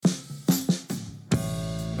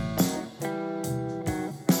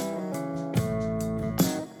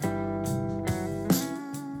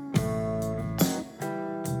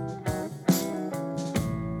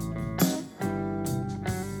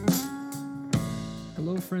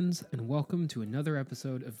friends, and welcome to another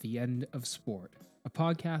episode of The End of Sport, a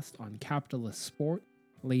podcast on capitalist sport,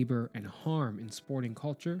 labor, and harm in sporting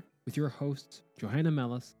culture with your hosts, Johanna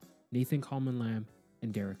Mellis, Nathan Coleman-Lamb,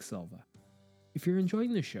 and Derek Silva. If you're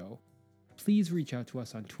enjoying the show, please reach out to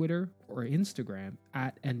us on Twitter or Instagram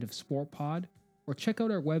at EndOfSportPod, or check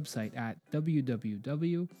out our website at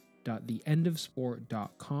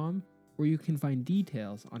www.theendofsport.com, where you can find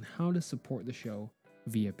details on how to support the show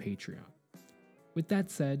via Patreon. With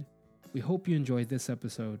that said, we hope you enjoyed this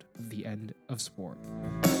episode of The End of Sport.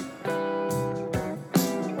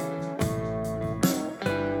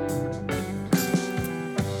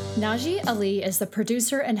 Naji Ali is the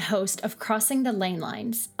producer and host of Crossing the Lane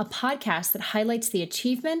Lines, a podcast that highlights the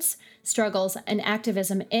achievements, struggles, and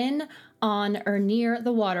activism in, on, or near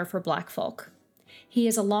the water for Black folk. He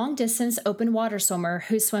is a long-distance open water swimmer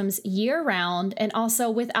who swims year-round and also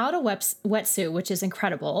without a wetsuit, which is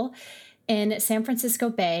incredible, in San Francisco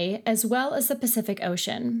Bay, as well as the Pacific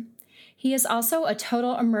Ocean. He is also a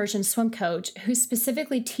total immersion swim coach who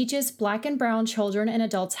specifically teaches Black and brown children and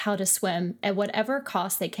adults how to swim at whatever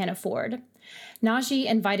cost they can afford. Naji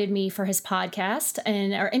invited me for his podcast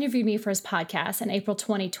or interviewed me for his podcast in April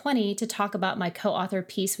 2020 to talk about my co-authored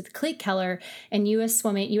piece with Cleet Keller and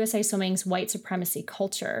USA Swimming's white supremacy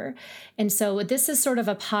culture. And so this is sort of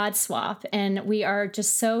a pod swap, and we are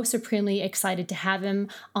just so supremely excited to have him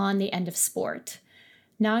on The End of Sport.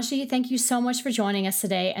 Naji, thank you so much for joining us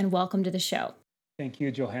today, and welcome to the show. Thank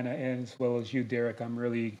you, Johanna, and as well as you, Derek. I'm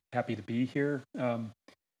really happy to be here. Let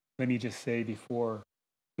me just say before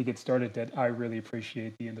we get started that I really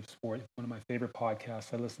appreciate The End of Sport. It's one of my favorite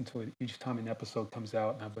podcasts. I listen to it each time an episode comes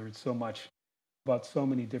out, and I've learned so much about so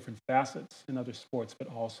many different facets in other sports, but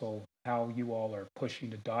also how you all are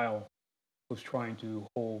pushing the dial with trying to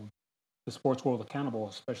hold the sports world accountable,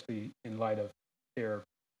 especially in light of their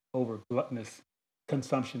over gluttonous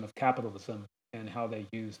consumption of capitalism and how they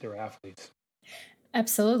use their athletes.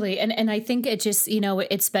 Absolutely. And I think it just,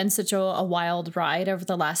 it's been such a wild ride over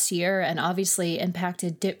the last year, and obviously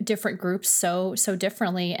impacted different groups so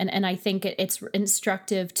differently. And I think it's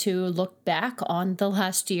instructive to look back on the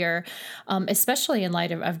last year, especially in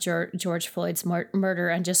light of George Floyd's murder,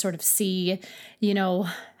 and just sort of see,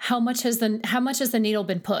 how much has the needle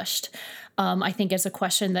been pushed? I think is a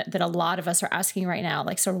question that a lot of us are asking right now.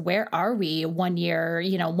 Like, so where are we 1 year,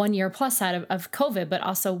 1 year plus out of COVID, but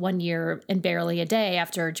also 1 year and barely a day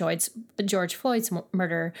after George Floyd's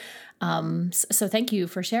murder. So thank you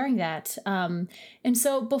for sharing that. And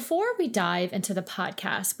so before we dive into the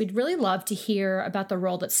podcast, we'd really love to hear about the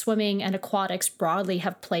role that swimming and aquatics broadly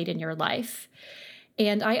have played in your life.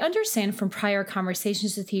 And I understand from prior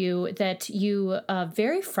conversations with you that you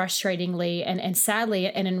very frustratingly and sadly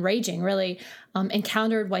and enraging, really,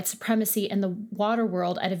 encountered white supremacy in the water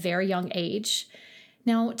world at a very young age.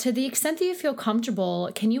 Now, to the extent that you feel comfortable,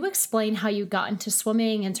 can you explain how you got into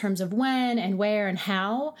swimming in terms of when and where and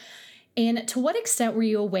how? And to what extent were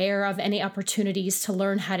you aware of any opportunities to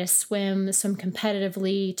learn how to swim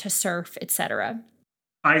competitively, to surf, etc.?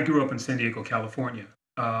 I grew up in San Diego, California.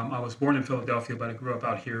 I was born in Philadelphia, but I grew up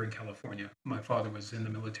out here in California. My father was in the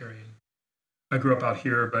military. I grew up out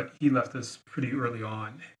here, but he left us pretty early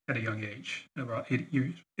on at a young age, about 8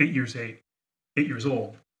 years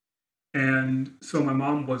old. And so my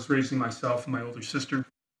mom was raising myself and my older sister,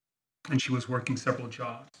 and she was working several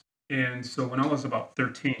jobs. And so when I was about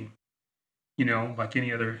 13, like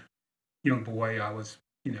any other young boy, I was,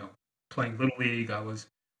 playing Little League. I was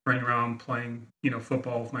running around playing,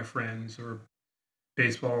 football with my friends, or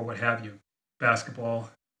baseball, or what have you, basketball.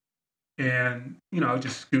 And, I was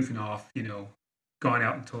just goofing off, going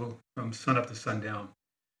out until from sun up to sundown.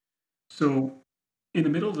 So in the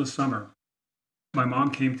middle of the summer, my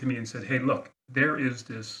mom came to me and said, "Hey, look, there is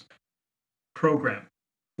this program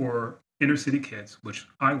for inner city kids," which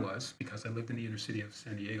I was, because I lived in the inner city of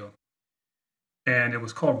San Diego. And it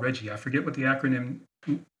was called Reggie. I forget what the acronym,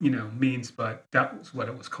 means, but that was what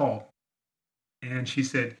it was called. And she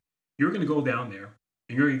said, "You're going to go down there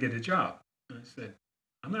and you're going to get a job." And I said,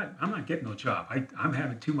 I'm not getting no job. I'm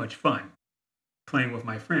having too much fun playing with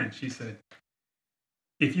my friends." She said,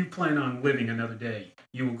 "If you plan on living another day,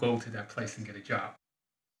 you will go to that place and get a job."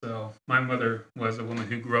 So my mother was a woman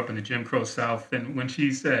who grew up in the Jim Crow South. And when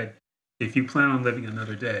she said, "If you plan on living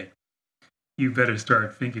another day, you better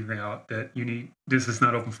start figuring out that this is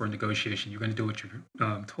not open for negotiation. You're going to do what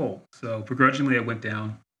you're told." So begrudgingly, I went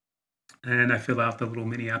down and I filled out the little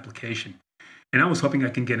mini application. And I was hoping I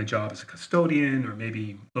can get a job as a custodian, or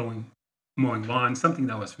maybe mowing lawns, something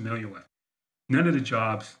that I was familiar with. None of the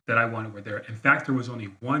jobs that I wanted were there. In fact, there was only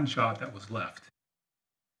one job that was left,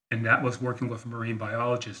 and that was working with a marine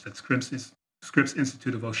biologist at Scripps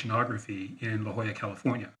Institute of Oceanography in La Jolla,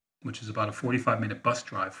 California, which is about a 45-minute bus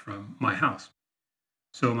drive from my house.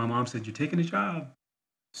 So my mom said, "You're taking a job."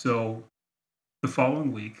 So the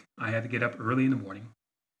following week, I had to get up early in the morning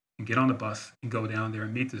and get on the bus and go down there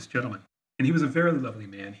and meet this gentleman. And he was a very lovely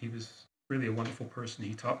man. He was really a wonderful person.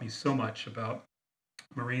 He taught me so much about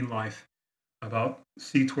marine life, about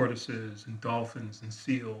sea tortoises and dolphins and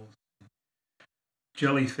seals,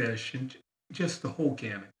 jellyfish, and just the whole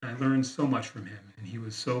gamut. I learned so much from him, and he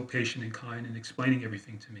was so patient and kind in explaining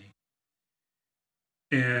everything to me.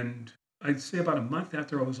 And I'd say about a month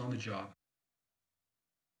after I was on the job,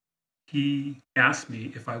 he asked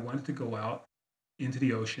me if I wanted to go out into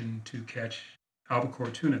the ocean to catch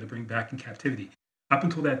albacore tuna to bring back in captivity. Up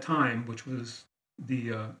until that time, which was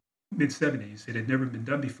the mid 70s, it had never been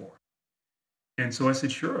done before. And so I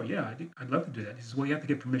said, "Sure, yeah, I'd love to do that." He says, "Well, you have to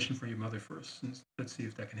get permission from your mother first, and let's see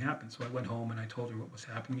if that can happen." So I went home and I told her what was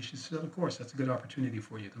happening. She said, "Of course, that's a good opportunity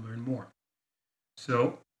for you to learn more."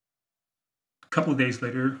 So a couple of days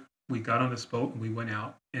later, we got on this boat and we went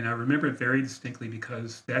out. And I remember it very distinctly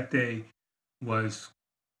because that day was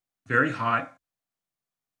very hot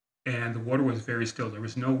and the water was very still. There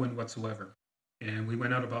was no wind whatsoever. And we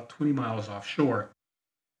went out about 20 miles offshore.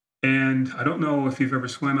 And I don't know if you've ever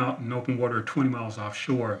swam out in open water 20 miles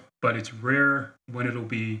offshore, but it's rare when it'll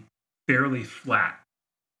be fairly flat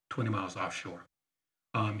 20 miles offshore.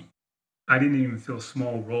 Um, I didn't even feel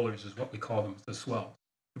small rollers, is what we call them, the swell.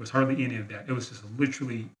 There was hardly any of that. It was just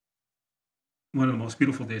literally one of the most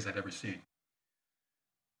beautiful days I'd ever seen.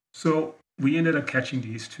 So we ended up catching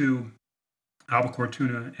these two albacore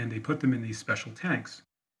tuna, and they put them in these special tanks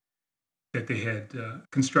that they had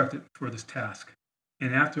constructed for this task.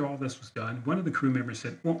 And after all this was done, one of the crew members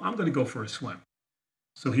said, "Well, I'm going to go for a swim."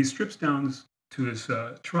 So he strips down to his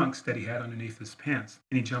trunks that he had underneath his pants,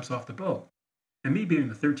 and he jumps off the boat. And me being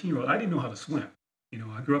the 13-year-old, I didn't know how to swim.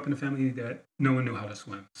 I grew up in a family that no one knew how to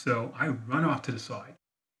swim. So I run off to the side,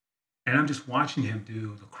 and I'm just watching him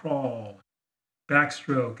do the crawl,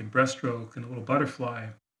 backstroke, and breaststroke, and a little butterfly.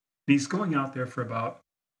 And he's going out there for about,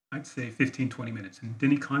 I'd say, 15, 20 minutes. And then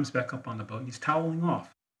he climbs back up on the boat, and he's toweling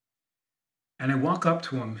off. And I walk up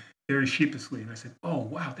to him very sheepishly, and I said, "Oh,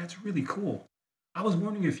 wow, that's really cool. I was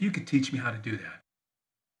wondering if you could teach me how to do that."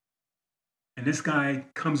 And this guy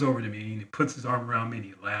comes over to me, and he puts his arm around me, and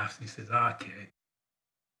he laughs, and he says, "Ah, kid,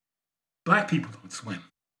 black people don't swim."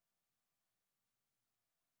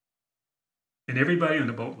 And everybody on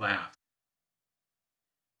the boat laughed.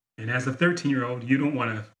 And as a 13-year-old, you don't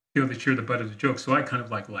want to feel that you're the butt of the joke. So I kind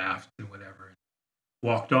of like laughed and whatever, and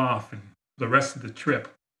walked off. And the rest of the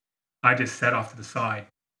trip, I just sat off to the side,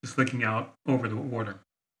 just looking out over the water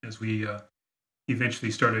as we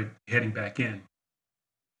eventually started heading back in.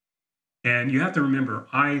 And you have to remember,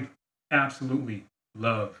 I absolutely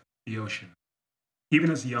love the ocean. Even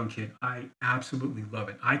as a young kid, I absolutely love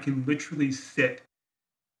it. I can literally sit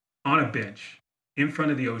on a bench in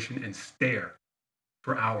front of the ocean and stare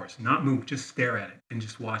for hours, not move, just stare at it and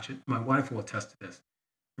just watch it. My wife will attest to this.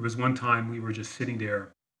 There was one time we were just sitting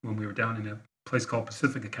there when we were down in a place called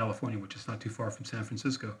Pacifica, California, which is not too far from San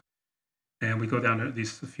Francisco. And we go down there at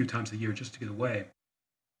least a few times a year just to get away.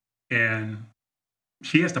 And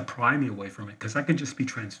she has to pry me away from it because I can just be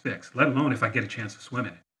transfixed, let alone if I get a chance to swim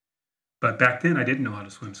in it. But back then I didn't know how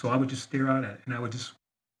to swim. So I would just stare out at it and I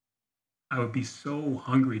would be so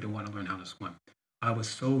hungry to want to learn how to swim. I was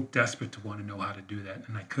so desperate to want to know how to do that,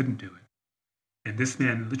 and I couldn't do it. And this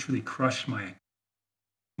man literally crushed my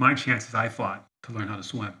chances, I thought, to learn how to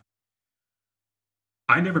swim.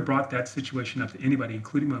 I never brought that situation up to anybody,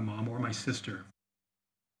 including my mom or my sister.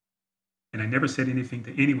 And I never said anything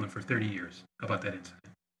to anyone for 30 years about that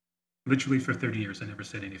incident. Literally for 30 years, I never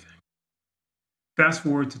said anything. Fast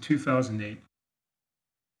forward to 2008,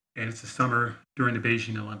 and it's the summer during the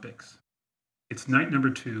Beijing Olympics. It's night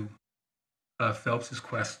number 2 of Phelps's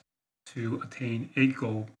quest to attain 8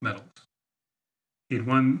 gold medals. He had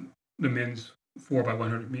won the men's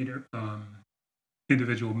 4x100 meter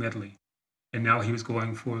individual medley, and now he was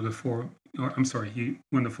going for he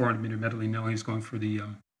won the 400-meter medley. Now he's going for the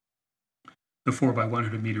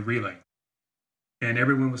 4x100 meter relay. And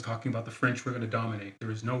everyone was talking about the French were going to dominate. There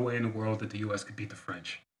was no way in the world that the U.S. could beat the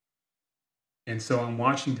French. And so I'm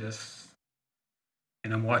watching this,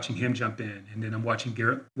 and I'm watching him jump in, and then I'm watching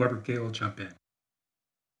Weber Gale jump in.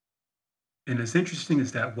 And as interesting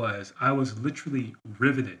as that was, I was literally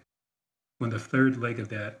riveted when the third leg of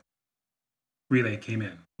that relay came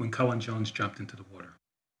in, when Cullen Jones jumped into the water.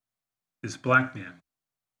 This black man,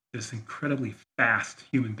 this incredibly fast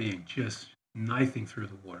human being, just knifing through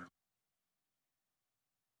the water.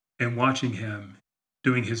 And watching him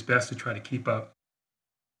doing his best to try to keep up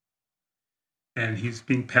and he's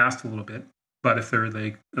being passed a little bit by the third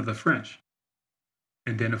leg of the French.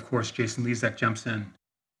 And then, of course, Jason Lezak jumps in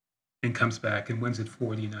and comes back and wins it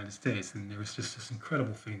for the United States. And there was just this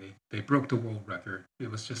incredible thing. They broke the world record. It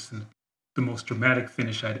was just the most dramatic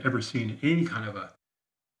finish I'd ever seen in any kind of a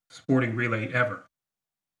sporting relay ever.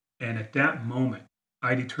 And at that moment,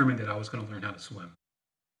 I determined that I was going to learn how to swim.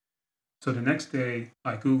 So the next day,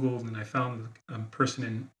 I Googled and I found a person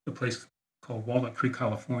in a place called Walnut Creek,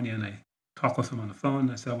 California, and I talked with him on the phone.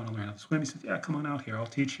 And I said, I want to learn how to swim. He said, yeah, come on out here. I'll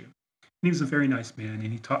teach you. And he was a very nice man,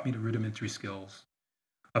 and he taught me the rudimentary skills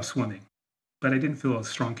of swimming. But I didn't feel a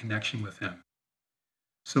strong connection with him.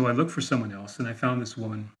 So I looked for someone else, and I found this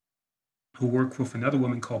woman who worked with another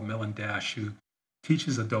woman called Melon Dash, who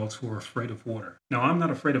teaches adults who are afraid of water. Now, I'm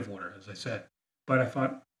not afraid of water, as I said, but I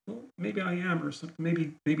thought, well, maybe I am, or something.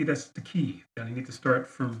 Maybe that's the key, that I need to start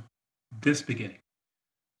from this beginning.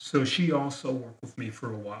 So she also worked with me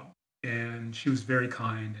for a while, and she was very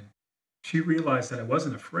kind, and she realized that I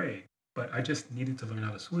wasn't afraid, but I just needed to learn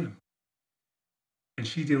how to swim. And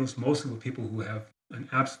she deals mostly with people who have an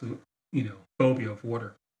absolute, phobia of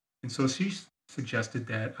water. And so she suggested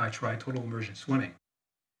that I try total immersion swimming.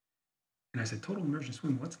 And I said, total immersion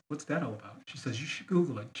swim, what's that all about? She says, you should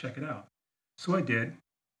Google it, check it out. So I did.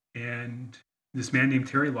 And this man named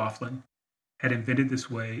Terry Laughlin had invented this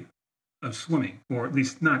way of swimming, or at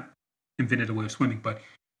least not invented a way of swimming, but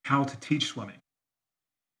how to teach swimming.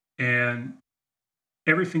 And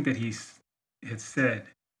everything that he had said,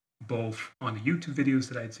 both on the YouTube videos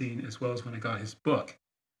that I'd seen, as well as when I got his book,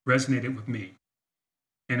 resonated with me.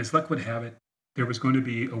 And as luck would have it, there was going to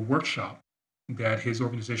be a workshop that his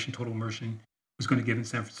organization, Total Immersion, was going to give in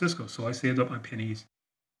San Francisco. So I saved up my pennies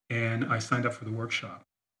and I signed up for the workshop.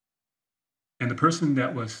 And the person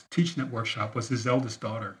that was teaching that workshop was his eldest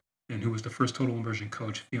daughter, and who was the first Total Immersion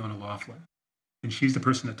coach, Fiona Laughlin. And she's the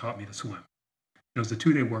person that taught me to swim. It was a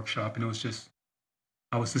 2-day workshop, and I was just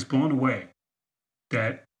blown away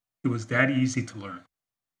that it was that easy to learn.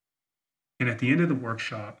 And at the end of the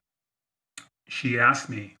workshop, she asked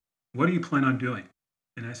me, what do you plan on doing?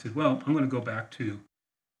 And I said, well, I'm going to go back to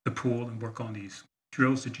the pool and work on these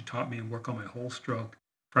drills that you taught me and work on my whole stroke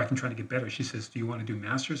where I can try to get better. She says, do you want to do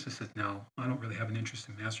masters? I said, no, I don't really have an interest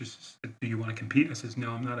in masters. She said, do you want to compete? I says,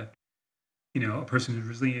 no, I'm not a person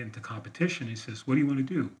who's really into competition. He says, what do you want to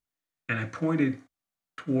do? And I pointed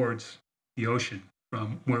towards the ocean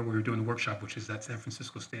from where we were doing the workshop, which is at San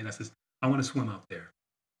Francisco State. I says, I want to swim out there.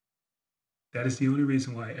 That is the only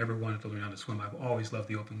reason why I ever wanted to learn how to swim. I've always loved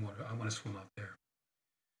the open water. I want to swim out there.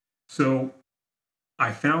 So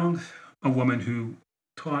I found a woman who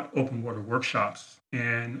taught open water workshops,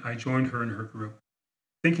 and I joined her in her group,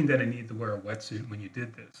 thinking that I needed to wear a wetsuit when you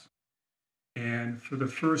did this. And for the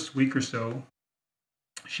first week or so,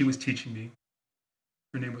 she was teaching me.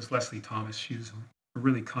 Her name was Leslie Thomas. She was a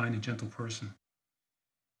really kind and gentle person.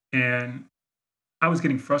 And I was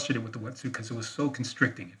getting frustrated with the wetsuit because it was so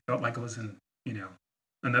constricting. It felt like I was in,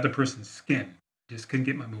 another person's skin. I just couldn't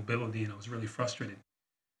get my mobility, and I was really frustrated.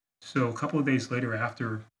 So a couple of days later,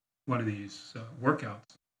 after one of these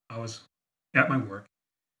workouts, I was at my work,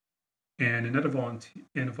 and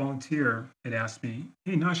a volunteer had asked me,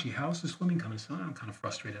 hey, Naji, how's the swimming coming? So I'm kind of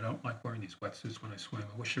frustrated. I don't like wearing these wetsuits when I swim.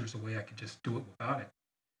 I wish there was a way I could just do it without it,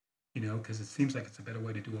 because it seems like it's a better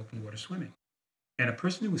way to do open water swimming. And a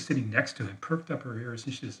person who was sitting next to him perked up her ears,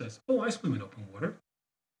 and she says, oh, I swim in open water.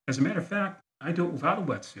 As a matter of fact, I do it without a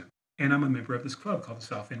wetsuit, and I'm a member of this club called the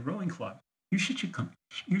South End Rowing Club. You should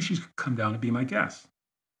come down and be my guest.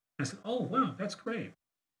 And I said, oh, wow, that's great.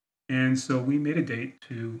 And so we made a date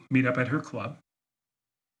to meet up at her club.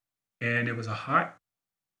 And it was a hot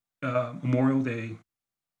Memorial Day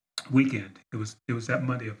weekend. It was that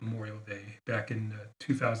Monday of Memorial Day back in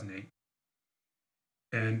 2008.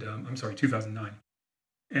 And 2009.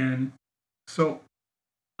 And so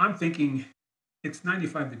I'm thinking, it's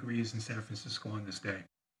 95 degrees in San Francisco on this day.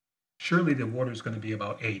 Surely the water is going to be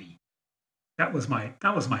about 80. That was my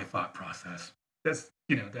thought process. That's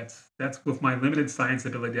with my limited science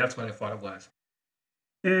ability. That's what I thought it was.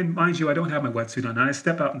 And mind you, I don't have my wetsuit on. And I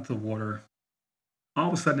step out into the water. All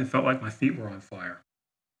of a sudden, it felt like my feet were on fire.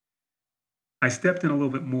 I stepped in a little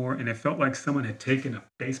bit more, and it felt like someone had taken a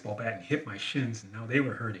baseball bat and hit my shins, and now they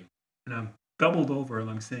were hurting. And I'm doubled over, and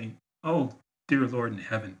I'm saying, oh, dear Lord in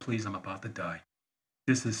heaven, please, I'm about to die.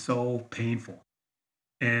 This is so painful.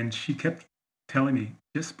 And she kept telling me,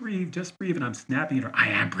 just breathe. And I'm snapping at her, I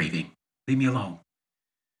am breathing. Leave me alone.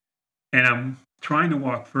 And I'm trying to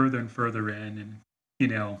walk further and further in, and,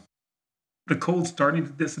 the cold's starting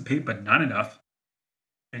to dissipate, but not enough.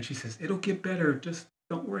 And she says, it'll get better. Just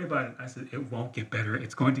don't worry about it. I said, it won't get better.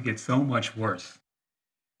 It's going to get so much worse.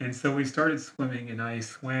 And so we started swimming, and I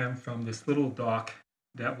swam from this little dock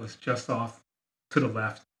that was just off to the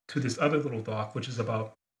left to this other little dock, which is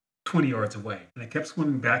about 20 yards away. And I kept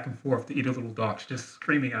swimming back and forth to either little docks, just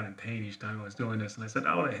screaming out in pain each time I was doing this. And I said,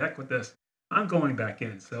 oh, the heck with this. I'm going back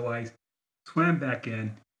in. So I swam back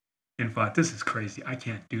in and thought, this is crazy. I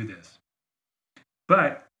can't do this.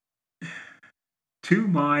 But to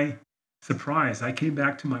my surprise, I came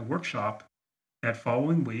back to my workshop that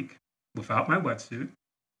following week without my wetsuit.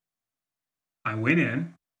 I went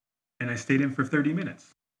in and I stayed in for 30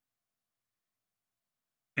 minutes.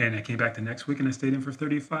 And I came back the next week and I stayed in for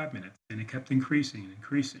 35 minutes, and it kept increasing and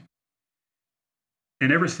increasing.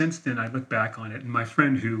 And ever since then, I look back on it, and my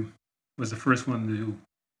friend who was the first one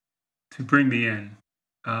to bring me in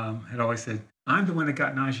had always said, I'm the one that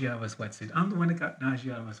got Naji out of his wetsuit. I'm the one that got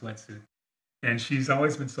Naji out of his wetsuit. And she's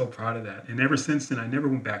always been so proud of that. And ever since then, I never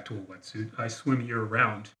went back to a wetsuit. I swim year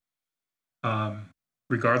round,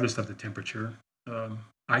 regardless of the temperature.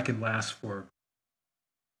 I can last for,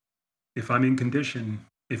 if I'm in condition,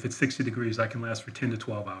 if it's 60 degrees, I can last for 10 to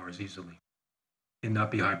 12 hours easily and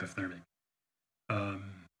not be hypothermic.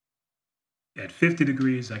 At 50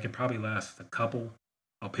 degrees, I could probably last a couple.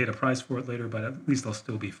 I'll pay the price for it later, but at least I'll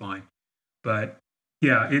still be fine. But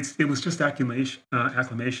yeah, it was just acclimation.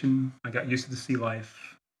 I got used to the sea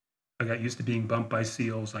life. I got used to being bumped by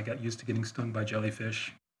seals. I got used to getting stung by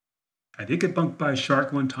jellyfish. I did get bumped by a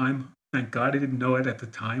shark one time. Thank God I didn't know it at the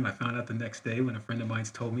time. I found out the next day when a friend of mine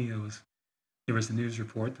told me there was a news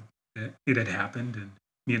report that it had happened, and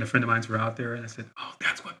me and a friend of mine were out there, and I said, oh,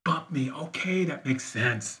 that's what bumped me. Okay, that makes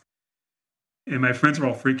sense. And my friends were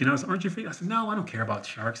all freaking out. I said, aren't you freaking? I said, no, I don't care about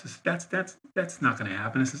sharks. I said, that's not going to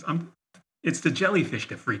happen. I says, it's the jellyfish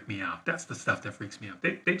that freak me out. That's the stuff that freaks me out.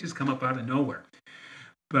 They just come up out of nowhere.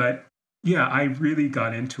 But yeah, I really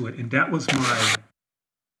got into it, and that was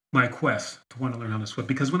my quest to want to learn how to swim.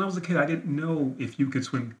 Because when I was a kid, I didn't know if you could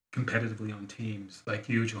swim competitively on teams like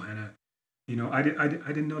you, Johanna. I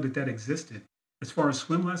didn't know that existed. As far as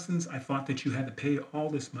swim lessons, I thought that you had to pay all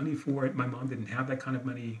this money for it. My mom didn't have that kind of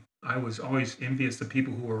money. I was always envious of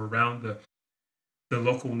people who were around the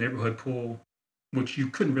local neighborhood pool, which you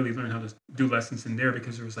couldn't really learn how to do lessons in there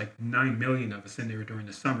because there was like 9 million of us in there during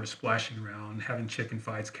the summer, splashing around, having chicken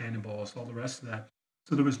fights, cannonballs, all the rest of that.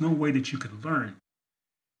 So there was no way that you could learn.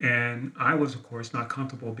 And I was, of course, not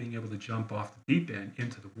comfortable being able to jump off the deep end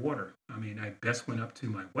into the water. I mean, I best went up to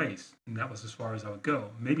my waist, and that was as far as I would go.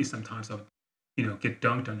 Maybe sometimes I would, get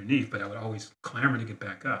dunked underneath, but I would always clamor to get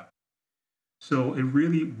back up. So it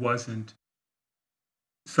really wasn't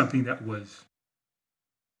something that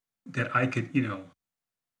I could,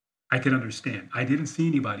 I could understand. I didn't see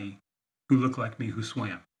anybody who looked like me who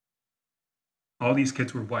swam. All these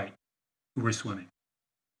kids were white who were swimming.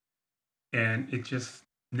 And it just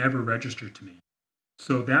never registered to me.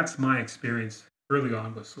 So that's my experience early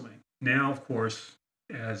on with swimming. Now, of course,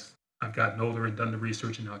 as I've gotten older and done the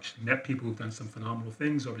research and actually met people who've done some phenomenal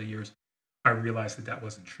things over the years, I realized that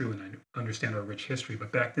wasn't true, and I understand our rich history.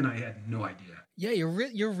 But back then, I had no idea. Yeah,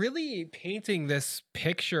 you're really painting this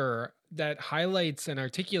picture that highlights and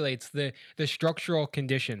articulates the structural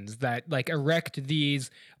conditions that erect these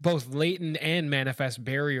both latent and manifest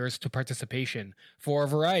barriers to participation for a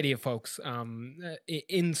variety of folks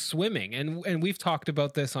in swimming. And we've talked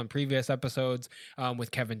about this on previous episodes with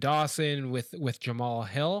Kevin Dawson, with Jamal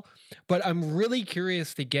Hill. But I'm really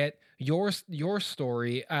curious to get your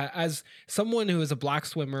story as someone who is a black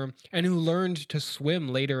swimmer and who learned to swim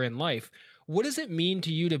later in life. What does it mean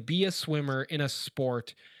to you to be a swimmer in a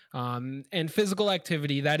sport and physical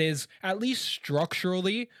activity that is at least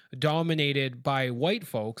structurally dominated by white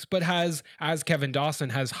folks, but has, as Kevin Dawson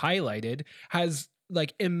has highlighted, has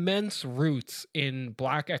immense roots in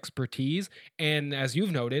black expertise, and as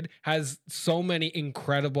you've noted, has so many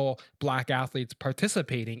incredible black athletes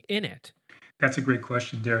participating in it? That's a great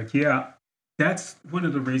question, Derek. Yeah, that's one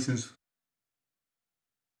of the reasons,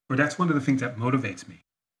 or that's one of the things that motivates me,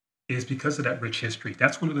 is because of that rich history.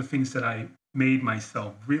 That's one of the things that I made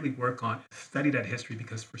myself really work on, study that history,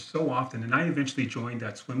 because for so often, and I eventually joined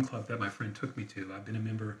that swim club that my friend took me to. I've been a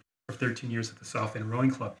member for 13 years at the South End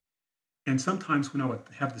Rowing Club. And sometimes when I would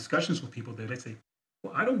have discussions with people, they'd say,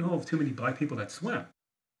 well, I don't know of too many black people that swim.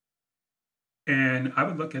 And I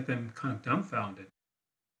would look at them kind of dumbfounded.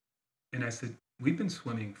 And I said, we've been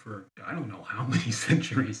swimming for, I don't know how many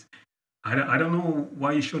centuries. I don't know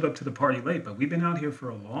why you showed up to the party late, but we've been out here for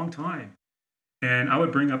a long time. And I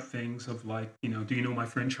would bring up things of do you know my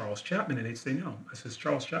friend Charles Chapman? And they'd say, no. I says,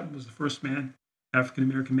 Charles Chapman was the first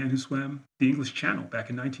African-American man who swam the English Channel back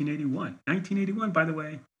in 1981. 1981, by the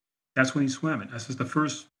way, that's when he swam it. I says, the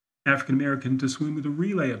first African-American to swim with a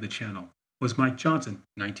relay of the channel was Mike Johnson,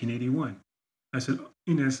 1981. I said,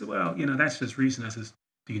 well, that's just recent. I says,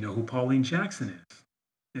 do you know who Pauline Jackson is?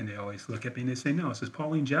 And they always look at me and they say, no. I says,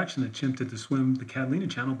 Pauline Jackson attempted to swim the Catalina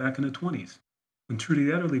Channel back in the 20s when Trudy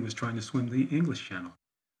Ederle was trying to swim the English Channel.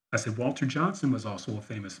 I said, Walter Johnson was also a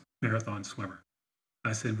famous marathon swimmer.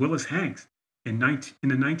 I said, Willis Hanks, in the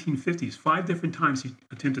 1950s, 5 different times he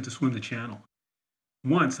attempted to swim the channel.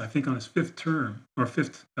 Once, I think on his fifth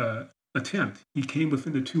attempt, he came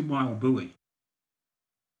within the 2-mile buoy.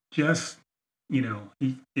 Just, and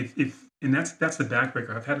that's the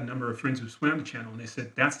backbreaker. I've had a number of friends who swam the channel, and they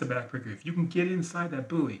said that's the backbreaker. If you can get inside that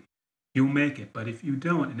buoy, you'll make it. But if you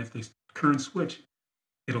don't, and if the current switch,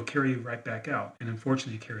 it'll carry you right back out. And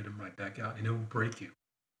unfortunately, it carried him right back out, and it will break you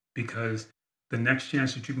because the next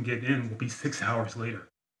chance that you can get in will be 6 hours later,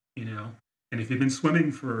 And if you've been swimming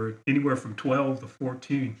for anywhere from 12 to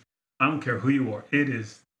 14, I don't care who you are, it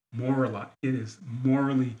is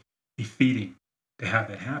morally defeating to have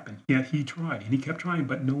that happen. Yet he tried, and he kept trying,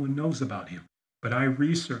 but no one knows about him. But I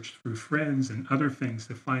researched through friends and other things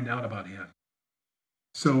to find out about him.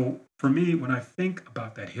 So for me, when I think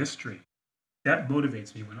about that history, that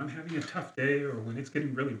motivates me. When I'm having a tough day or when it's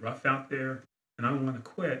getting really rough out there and I don't want to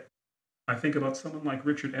quit, I think about someone like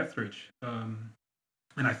Richard Etheridge.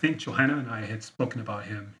 And I think Johanna and I had spoken about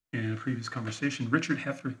him in a previous conversation. Richard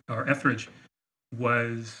Etheridge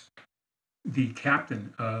was the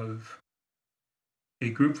captain of a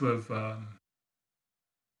group of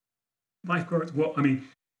lifeguards. Well,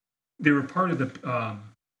 they were part of the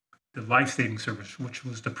life-saving service, which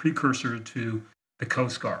was the precursor to the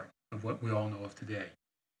Coast Guard of what we all know of today.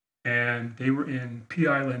 And they were in Pea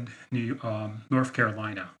Island, North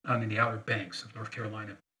Carolina, on the Outer Banks of North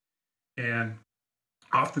Carolina. And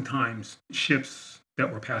oftentimes, ships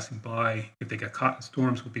that were passing by, if they got caught in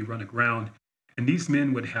storms, would be run aground. And these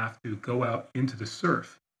men would have to go out into the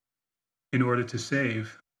surf in order to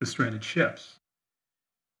save the stranded ships.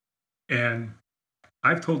 And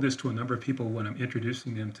I've told this to a number of people when I'm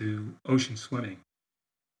introducing them to ocean swimming.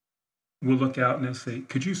 We'll look out and they'll say,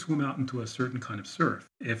 could you swim out into a certain kind of surf?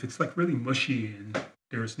 If it's like really mushy and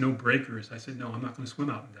there's no breakers, I said, no, I'm not going to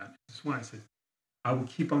swim out in that. That's why I said, I will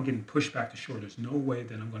keep on getting pushed back to shore. There's no way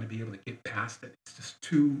that I'm going to be able to get past it. It's just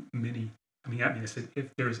too many coming at me. I said,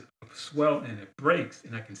 if there's a swell and it breaks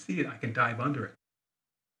and I can see it, I can dive under it.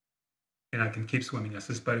 And I can keep swimming. I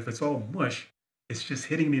says, but if it's all mush, it's just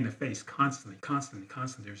hitting me in the face constantly.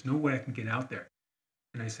 There's no way I can get out there.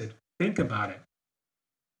 And I said, think about it.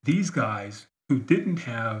 These guys who didn't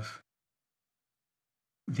have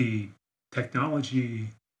the technology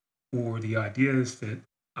or the ideas that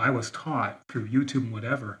I was taught through YouTube and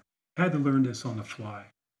whatever, had to learn this on the fly.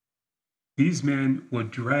 These men would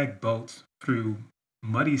drag boats through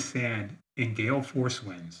muddy sand in gale force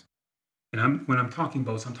winds. And when I'm talking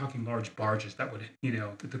boats, I'm talking large barges that would,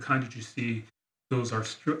 the kind that you see, those are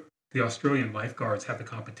the Australian lifeguards have the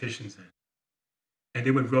competitions in. And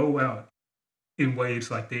they would row out in waves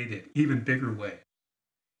like they did, even bigger waves.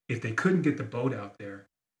 If they couldn't get the boat out there,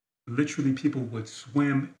 literally people would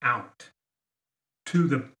swim out to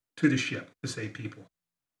the ship to save people.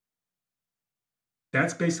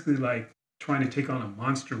 That's basically like trying to take on a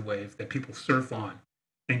monster wave that people surf on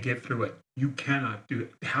and get through it. You cannot do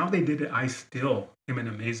it. How they did it, I still am in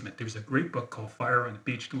amazement. There's a great book called Fire on the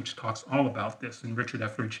Beach, which talks all about this, and Richard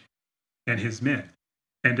Etheridge and his men.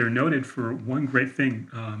 And they're noted for one great thing,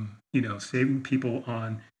 saving people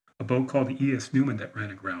on a boat called the E.S. Newman that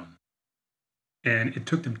ran aground. And it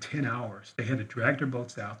took them 10 hours. They had to drag their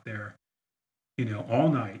boats out there, all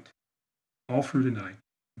night, all through the night,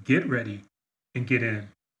 get ready and get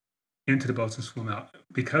into the boats and swim out.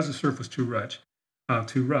 Because the surf was too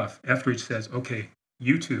rough, Etheridge says, okay,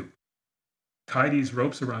 you two, tie these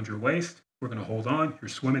ropes around your waist. We're going to hold on. You're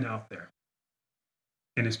swimming out there.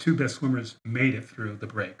 And his 2 best swimmers made it through the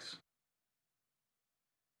breaks.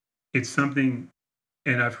 It's something,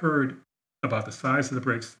 and I've heard about the size of the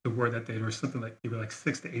breaks, the word that they were something like, they were like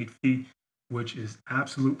 6 to 8 feet, which is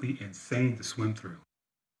absolutely insane to swim through.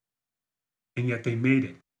 And yet they made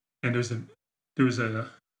it. And there's a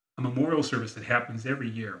memorial service that happens every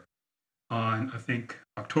year on, I think,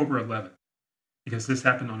 October 11th, because this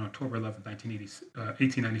happened on October 11th,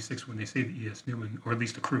 1896, when they saved the E.S. Newman, or at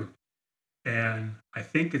least the crew. And I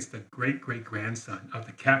think it's the great-great-grandson of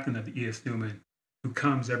the captain of the E.S. Newman who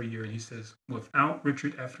comes every year and he says, without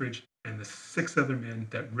Richard Etheridge and the 6 other men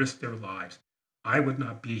that risked their lives, I would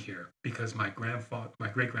not be here because my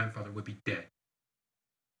great-grandfather would be dead.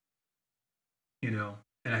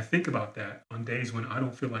 And I think about that on days when I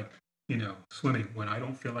don't feel like, swimming, when I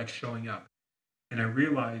don't feel like showing up. And I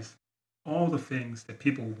realize all the things that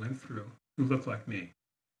people went through who look like me.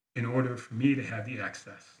 in order for me to have the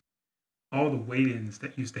access. All the wait-ins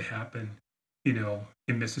that used to happen,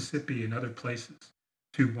 in Mississippi and other places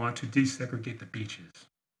to want to desegregate the beaches.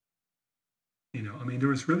 I mean, there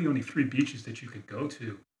was really only three beaches that you could go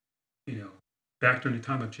to, you know, back during the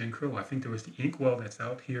time of Jim Crow. I think there was the Inkwell that's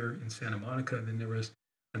out here in Santa Monica, and then there was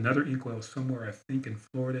another Inkwell somewhere, I think, in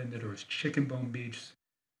Florida, and then there was Chicken Bone Beach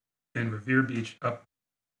and Revere Beach up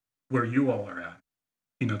where you all are at.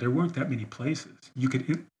 There weren't that many places. You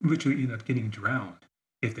could literally end up getting drowned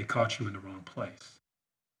if they caught you in the wrong place.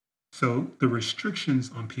 So the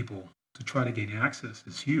restrictions on people to try to gain access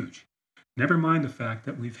is huge. Never mind the fact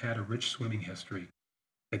that we've had a rich swimming history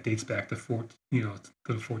that dates back to the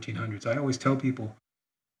 1400s. I always tell people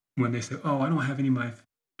when they say, "Oh, I don't have any of my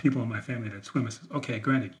people in my family that swim," I says, "Okay,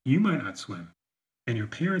 granted, you might not swim, and your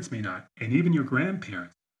parents may not, and even your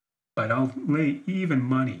grandparents, but I'll lay even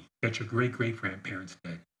money that your great great grandparents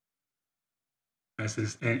did." I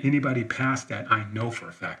says, and anybody past that, I know for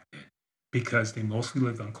a fact did, because they mostly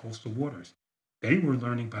lived on coastal waters. They were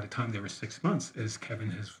learning by the time they were 6 months, as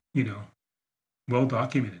Kevin has, well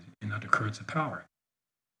documented in Undercurrents of Power.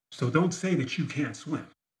 So don't say that you can't swim.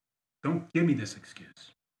 Don't give me this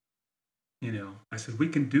excuse. I said, we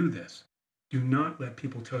can do this. Do not let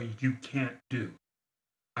people tell you can't do.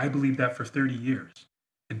 I believed that for 30 years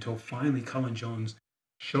until finally Cullen Jones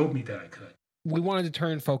showed me that I could. We wanted to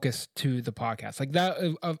turn focus to the podcast, like that,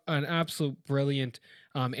 an absolute brilliant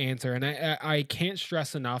answer. And I can't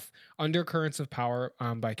stress enough, Undercurrents of Power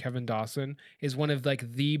by Kevin Dawson is one of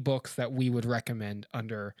like the books that we would recommend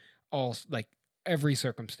under all, like, every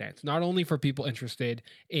circumstance, not only for people interested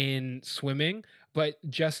in swimming, but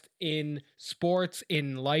just in sports,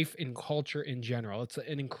 in life, in culture in general. It's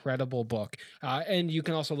an incredible book. And you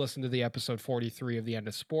can also listen to the episode 43 of The End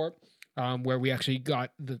of Sport, where we actually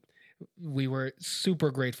we were super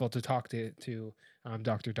grateful to talk to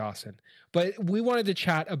Dr. Dawson. But we wanted to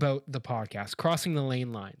chat about the podcast, Crossing the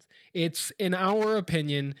Lane Lines. It's, in our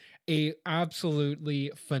opinion, a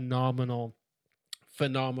absolutely phenomenal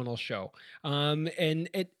show. And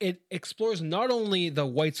it explores not only the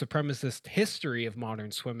white supremacist history of modern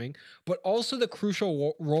swimming, but also the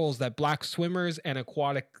crucial roles that Black swimmers and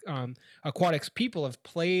aquatics people have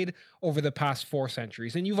played over the past 4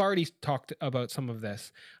 centuries. And you've already talked about some of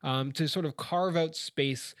this, to sort of carve out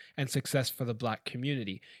space and success for the Black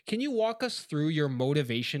community. Can you walk us through your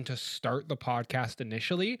motivation to start the podcast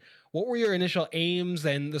initially? What were your initial aims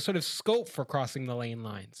and the sort of scope for Crossing the Lane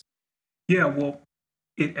Lines? Yeah, well,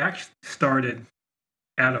 it actually started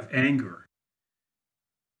out of anger.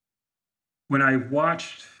 When I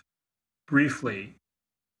watched briefly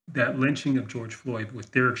that lynching of George Floyd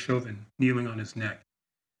with Derek Chauvin kneeling on his neck,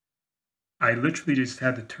 I literally just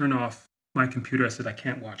had to turn off my computer. I said, I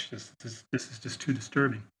can't watch this. This is just too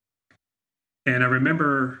disturbing. And I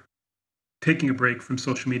remember taking a break from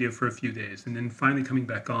social media for a few days and then finally coming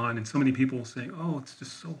back on, and so many people saying, "Oh, it's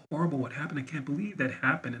just so horrible what happened. I can't believe that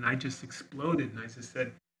happened." And I just exploded. And I just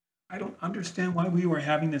said, I don't understand why we were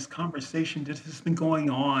having this conversation. This has been going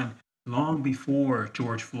on long before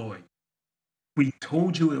George Floyd. We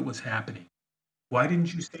told you it was happening. Why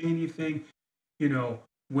didn't you say anything,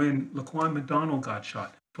 when Laquan McDonald got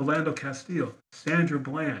shot, Philando Castile, Sandra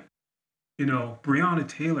Bland, Breonna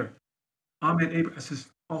Taylor, Ahmed Abraham? I says,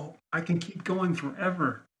 oh, I can keep going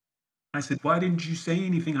forever. I said, why didn't you say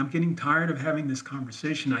anything? I'm getting tired of having this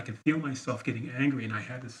conversation. I can feel myself getting angry, and I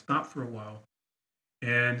had to stop for a while.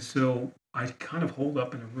 And so I kind of holed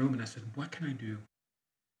up in a room and I said, what can I do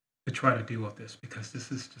to try to deal with this? Because this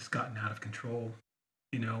has just gotten out of control.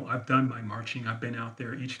 I've done my marching. I've been out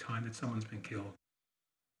there each time that someone's been killed.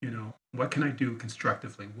 What can I do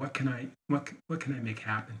constructively? What can I make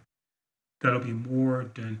happen that'll be more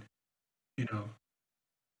than,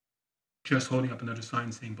 just holding up another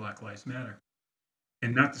sign saying Black Lives Matter?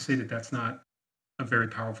 And not to say that that's not a very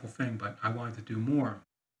powerful thing, but I wanted to do more.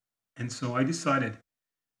 And so I decided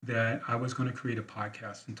that I was going to create a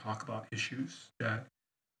podcast and talk about issues that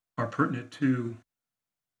are pertinent to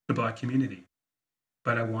the Black community.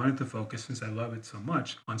 But I wanted to focus, since I love it so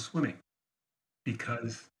much, on swimming,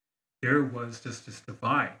 because there was just this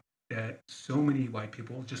divide that so many white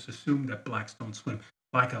people just assumed that Blacks don't swim,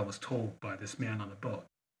 like I was told by this man on the boat,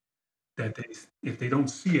 that if they don't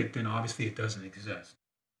see it, then obviously it doesn't exist.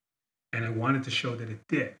 And I wanted to show that it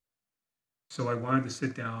did. So I wanted to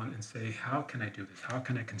sit down and say, how can I do this? How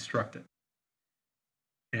can I construct it?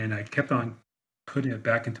 And I kept on putting it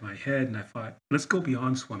back into my head, and I thought, let's go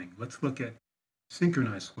beyond swimming. Let's look at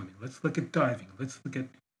synchronized swimming. Let's look at diving. Let's look at,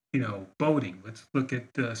 boating. Let's look at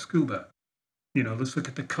scuba. Let's look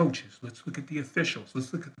at the coaches. Let's look at the officials.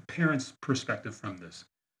 Let's look at the parents' perspective from this.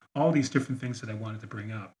 All these different things that I wanted to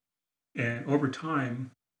bring up. And over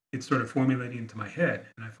time, it started formulating into my head.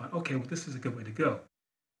 And I thought, okay, well, this is a good way to go.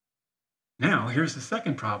 Now, here's the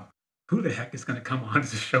second problem. Who the heck is going to come on the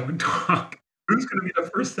show and talk? Who's going to be the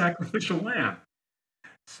first sacrificial lamb?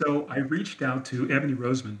 So I reached out to Ebony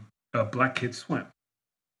Roseman of Black Kids Swim,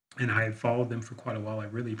 and I had followed them for quite a while. I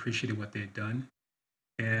really appreciated what they had done.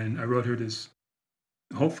 And I wrote her this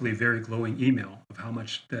hopefully very glowing email of how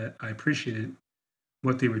much that I appreciated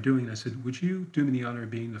what they were doing. I said, would you do me the honor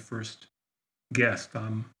of being the first guest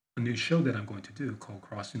on a new show that I'm going to do called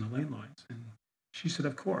Crossing the Lane Lines? And she said,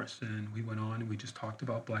 of course. And we went on and we just talked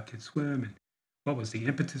about Black Kids Swim and what was the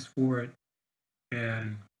impetus for it.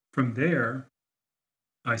 And from there,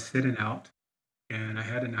 I set it out and I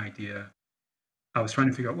had an idea. I was trying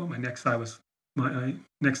to figure out what my next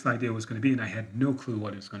idea was going to be, and I had no clue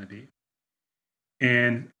what it was going to be.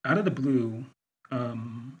 And out of the blue,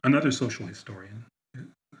 another social historian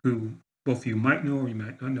who both of you might know or you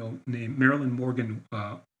might not know, named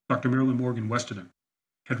Dr. Marilyn Morgan Westerner,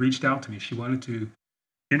 had reached out to me. She wanted to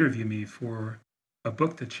interview me for a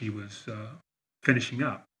book that she was finishing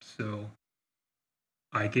up. So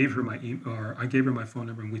I gave her I gave her my phone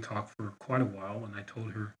number, and we talked for quite a while. And I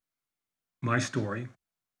told her my story,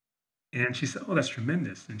 and she said, "Oh, that's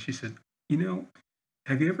tremendous." And she said,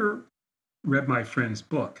 "Have you ever read my friend's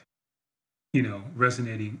book?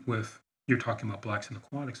 Resonating with you're talking about blacks in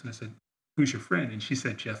aquatics." And I said, "Who's your friend?" And she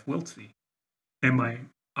said, "Jeff Wiltsey." And my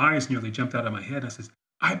eyes nearly jumped out of my head. I said,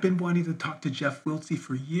 "I've been wanting to talk to Jeff Wiltsey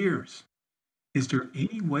for years. Is there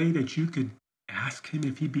any way that you could ask him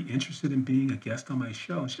if he'd be interested in being a guest on my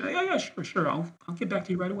show?" And she said, "Yeah, sure, sure. I'll get back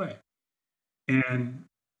to you right away." And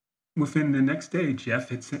within the next day, Jeff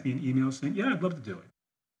had sent me an email saying, "Yeah, I'd love to do it."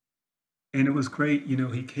 And it was great.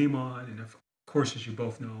 He came on, and of course, as you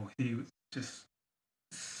both know, he was just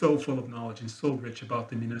so full of knowledge and so rich about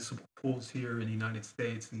the municipal pools here in the United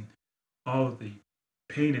States and all of the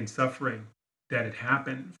pain and suffering that had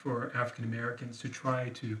happened for African Americans to try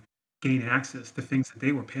to gain access to things that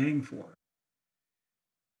they were paying for.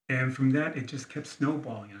 And from that, it just kept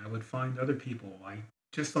snowballing. And I would find other people. I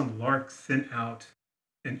just on the lark sent out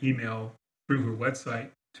an email through her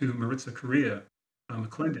website to Maritza Correa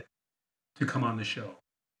McClendon to come on the show.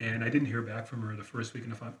 And I didn't hear back from her the first week.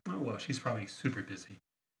 And I thought, oh, well, she's probably super busy.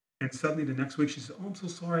 And suddenly the next week she said, "Oh, I'm so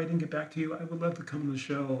sorry I didn't get back to you. I would love to come on the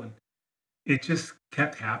show." And it just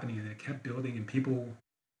kept happening and it kept building. And people,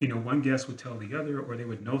 one guest would tell the other, or they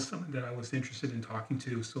would know someone that I was interested in talking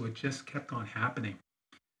to. So it just kept on happening.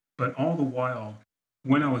 But all the while,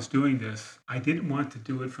 when I was doing this, I didn't want to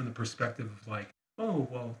do it from the perspective of like, "Oh,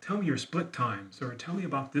 well, tell me your split times or tell me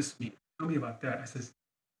about this meet, tell me about that." I says,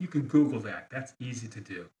 "You can Google that. That's easy to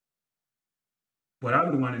do." What I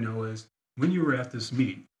would want to know is when you were at this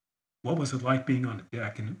meet, what was it like being on the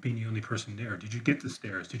deck and being the only person there? Did you get the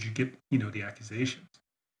stares? Did you get, the accusations?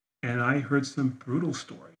 And I heard some brutal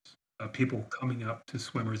stories of people coming up to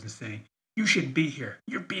swimmers and saying, "You shouldn't be here.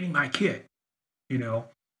 You're beating my kid. You know,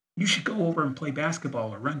 you should go over and play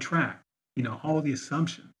basketball or run track." All of the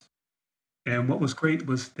assumptions. And what was great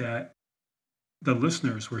was that the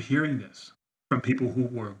listeners were hearing this from people who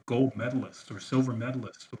were gold medalists or silver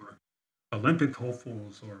medalists or Olympic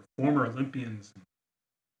hopefuls or former Olympians,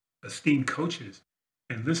 esteemed coaches,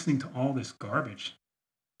 and listening to all this garbage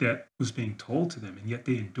that was being told to them, and yet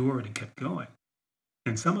they endured and kept going.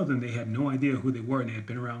 And some of them, they had no idea who they were, and they had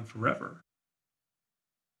been around forever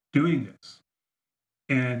doing this.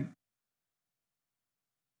 And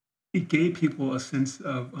it gave people a sense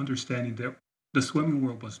of understanding that the swimming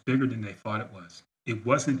world was bigger than they thought it was. It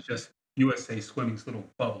wasn't just USA Swimming's little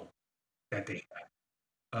bubble that they had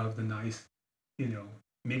of the nice,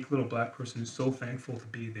 meek little black person who's so thankful to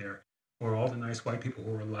be there, or all the nice white people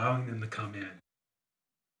who are allowing them to come in.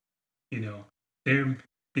 They're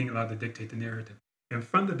being allowed to dictate the narrative. And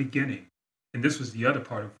from the beginning, and this was the other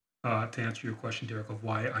part of, to answer your question, Derek, of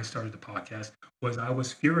why I started the podcast, was I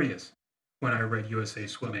was furious when I read USA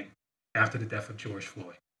Swimming after the death of George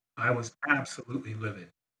Floyd. I was absolutely livid.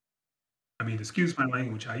 I mean, excuse my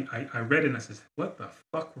language. I read it and I said, what the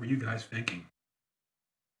fuck were you guys thinking?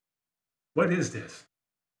 What is this?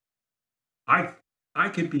 I I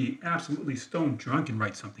could be absolutely stone drunk and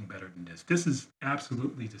write something better than this. This is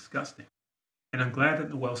absolutely disgusting. And I'm glad that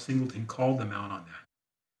Noelle Singleton called them out on that.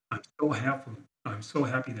 I'm so happy. I'm so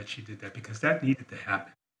happy that she did that because that needed to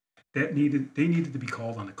happen. They needed to be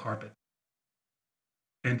called on the carpet.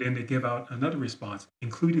 And then they give out another response,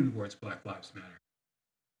 including the words Black Lives Matter.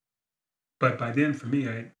 But by then, for me,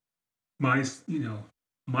 my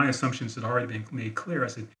my assumptions had already been made clear. I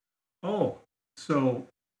said, "Oh, so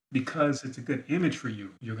because it's a good image for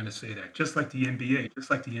you, you're going to say that, just like the NBA, just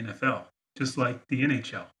like the NFL, just like the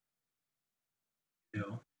NHL." you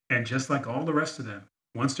know. And just like all the rest of them,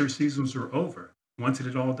 once their seasons were over, once it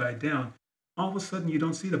had all died down, all of a sudden you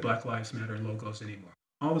don't see the Black Lives Matter logos anymore.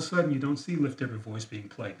 All of a sudden you don't see Lift Every Voice being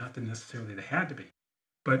played. Not that necessarily they had to be,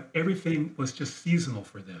 but everything was just seasonal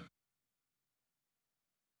for them.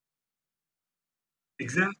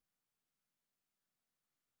 Exactly.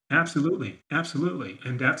 Absolutely, absolutely,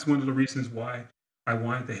 and that's one of the reasons why I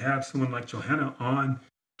wanted to have someone like Johanna on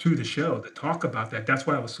to the show to talk about that. That's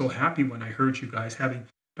why I was so happy when I heard you guys having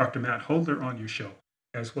Dr. Matt Holder on your show,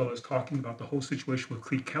 as well as talking about the whole situation with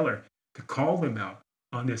Clete Keller, to call them out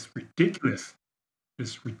on this ridiculous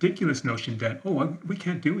notion that, "Oh, we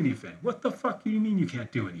can't do anything." What the fuck do you mean you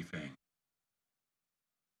can't do anything?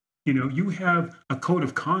 You know, you have a code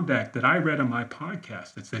of conduct that I read on my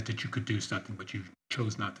podcast that said that you could do something, but you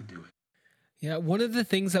chose not to do it. Yeah, one of the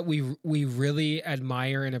things that we really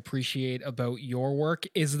admire and appreciate about your work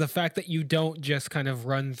is the fact that you don't just kind of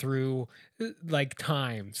run through like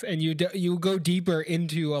times, and you go deeper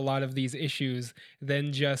into a lot of these issues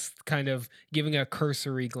than just kind of giving a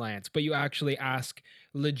cursory glance, but you actually ask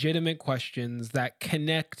legitimate questions that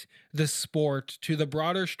connect the sport to the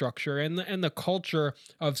broader structure and the culture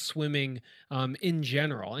of swimming in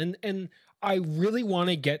general. And I really want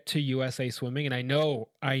to get to USA Swimming, and I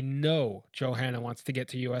know Johanna wants to get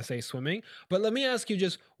to USA Swimming. But let me ask you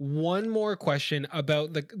just one more question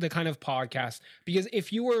about the kind of podcast, because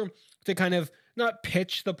if you were to kind of not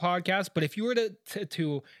pitch the podcast, but if you were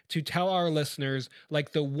to tell our listeners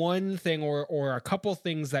like the one thing or a couple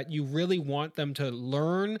things that you really want them to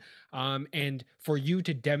learn, and for you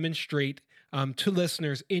to demonstrate to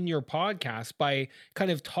listeners in your podcast by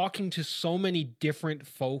kind of talking to so many different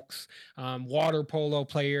folks, water polo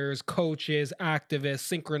players, coaches, activists,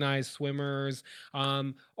 synchronized swimmers,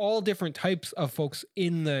 all different types of folks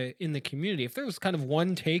in the community. If there was kind of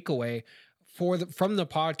one takeaway from the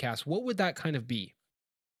podcast, what would that kind of be?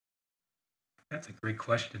 That's a great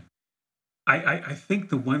question. I think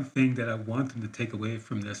the one thing that I want them to take away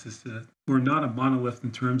from this is that we're not a monolith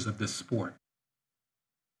in terms of this sport.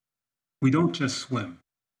 We don't just swim.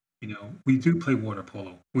 You know, we do play water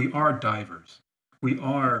polo. We are divers. We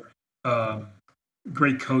are um,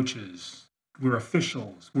 great coaches. We're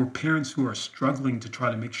officials. We're parents who are struggling to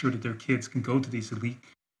try to make sure that their kids can go to these elite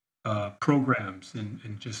programs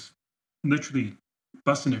and just literally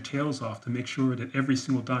busting their tails off to make sure that every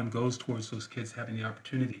single dime goes towards those kids having the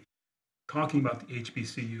opportunity. Talking about the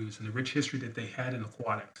HBCUs and the rich history that they had in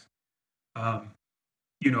aquatics. Um,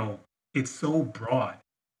 you know, it's so broad,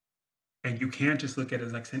 and you can't just look at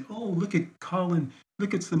it like saying, "Oh, look at Colin,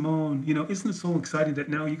 look at Simone." You know, isn't it so exciting that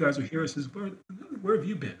now you guys are here? I says, "Where have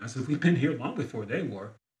you been?" I said, "We've been here long before they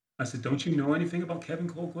were." I said, "Don't you know anything about Kevin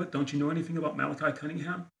Colquitt? Don't you know anything about Malachi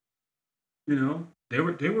Cunningham? You know, they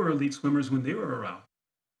were elite swimmers when they were around.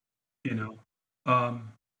 You know,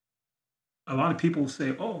 um, a lot of people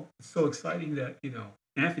say, "Oh, it's so exciting that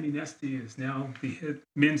Anthony Nesty is now the head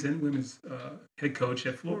men's and women's head coach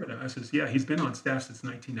at Florida." I says, "Yeah, he's been on staff since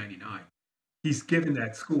 1999. He's given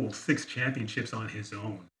that school 6 championships on his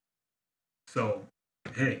own. So,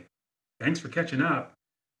 hey, thanks for catching up."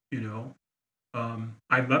 You know,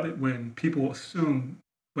 I love it when people assume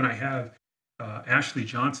when I have Ashley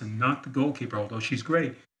Johnson, not the goalkeeper, although she's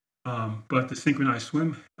great, but the synchronized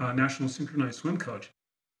swim, national synchronized swim coach,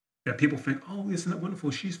 that people think, "Oh, isn't that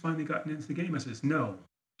wonderful? She's finally gotten into the game." I says, "No,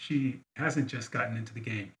 she hasn't just gotten into the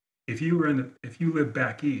game. If you live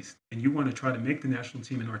back east and you want to try to make the national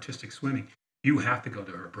team in artistic swimming, you have to go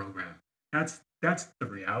to her program. That's the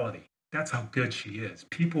reality. That's how good she is.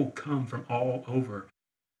 People come from all over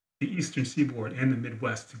the Eastern Seaboard and the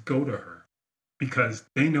Midwest to go to her because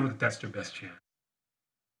they know that that's their best chance.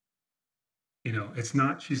 It's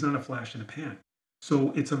not she's not a flash in the pan.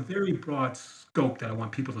 So it's a very broad scope that I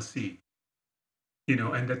want people to see,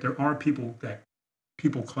 and that there are people that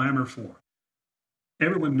people clamor for.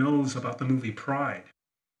 Everyone knows about the movie Pride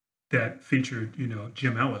that featured,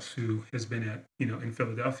 Jim Ellis, who has been in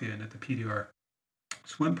Philadelphia and at the PDR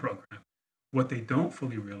swim program. What they don't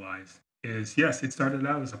fully realize is, yes, it started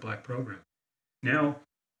out as a black program. Now,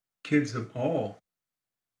 kids of all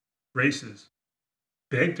races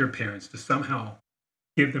beg their parents to somehow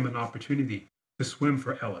give them an opportunity to swim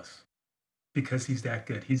for Ellis because he's that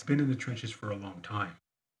good. He's been in the trenches for a long time.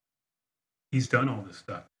 He's done all this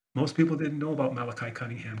stuff. Most people didn't know about Malachi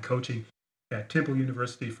Cunningham coaching at Temple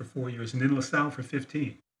University for 4 years and then LaSalle for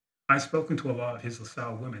 15. I've spoken to a lot of his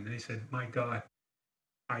LaSalle women, and they said, "My God,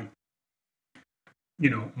 I,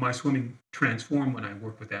 my swimming transformed when I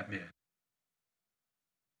worked with that man."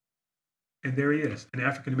 And there he is, an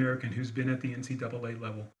African American who's been at the NCAA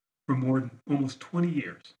level for more than almost 20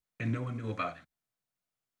 years, and no one knew about him.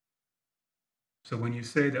 So when you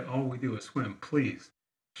say that all we do is swim, please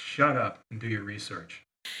shut up and do your research.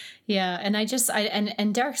 Yeah, and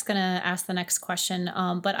and Derek's gonna ask the next question,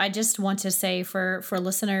 but I just want to say for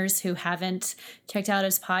listeners who haven't checked out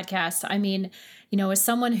his podcast, I mean, as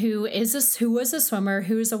someone who was a swimmer,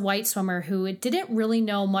 who's a white swimmer, who didn't really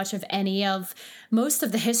know much of most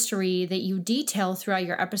of the history that you detail throughout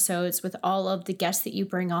your episodes with all of the guests that you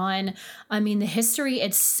bring on. I mean, the history,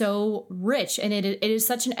 it's so rich, and it is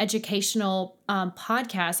such an educational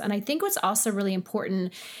podcast. And I think what's also really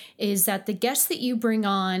important is that the guests that you bring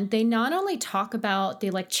on, they not only talk about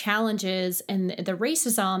the challenges and the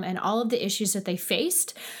racism and all of the issues that they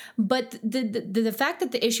faced, but the fact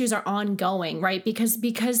that the issues are ongoing, right? Because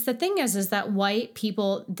the thing is that white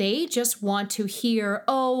people, they just want to hear,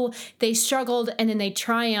 oh, they struggled and then they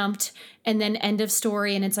triumphed, and then end of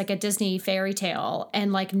story, and it's like a Disney fairy tale.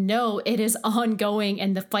 And no, it is ongoing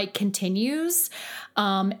and the fight continues.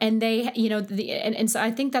 And they, and so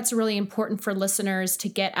I think that's really important for listeners to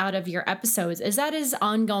get out of your episodes, is that is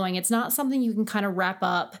ongoing. It's not something you can kind of wrap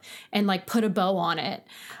up and put a bow on it.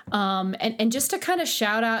 And just to kind of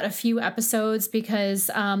shout out a few episodes,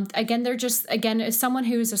 because again, they're just, again, as someone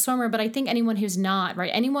who's a swimmer, but I think anyone who's not,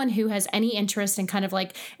 right? Anyone who has any interest in kind of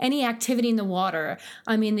any activity in the water.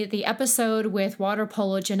 I mean, the episode with water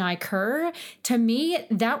polo Janai Kerr, to me,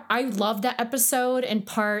 that I love that episode in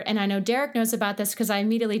part, and I know Derek knows about this because I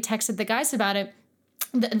immediately texted the guys about it.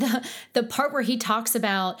 The part where he talks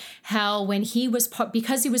about how when he was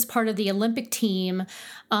because he was part of the Olympic team,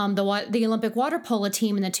 the Olympic water polo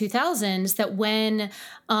team in the 2000s, that when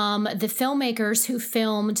the filmmakers who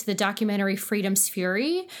filmed the documentary Freedom's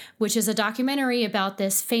Fury, which is a documentary about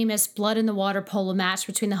this famous blood in the water polo match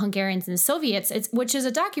between the Hungarians and the Soviets, which is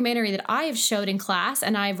a documentary that I have showed in class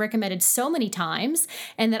and I've recommended so many times,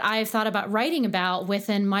 and that I have thought about writing about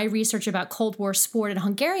within my research about Cold War sport and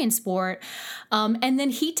Hungarian sport. And then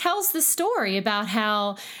he tells the story about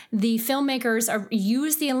how the filmmakers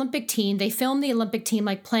use the Olympic team. They filmed the Olympic team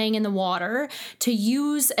playing in the water to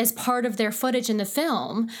use as part of their footage in the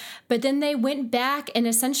film. But then they went back and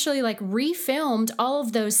essentially refilmed all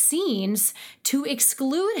of those scenes to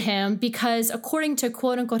exclude him because, according to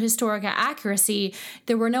quote unquote historical accuracy,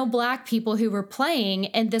 there were no black people who were playing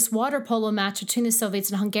in this water polo match between the Soviets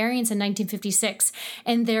and Hungarians in 1956.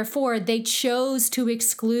 And therefore they chose to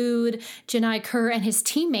exclude Janai Kerr and his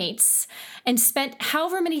teammates and spent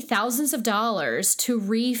however many thousands of dollars to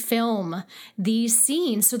refilm these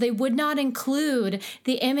scenes so they would not include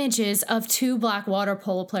the images of two black water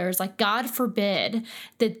polo players. God forbid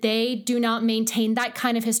that they do not maintain that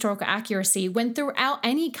kind of historical accuracy when throughout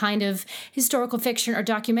any kind of historical fiction or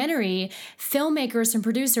documentary, filmmakers and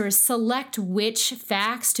producers select which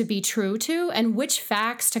facts to be true to and which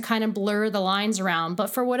facts to kind of blur the lines around. But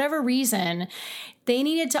for whatever reason, they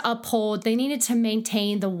needed to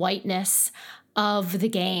maintain the whiteness of the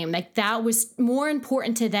game. That was more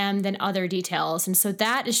important to them than other details. And so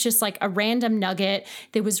that is just a random nugget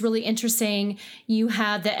that was really interesting. You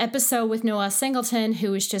have the episode with Noah Singleton,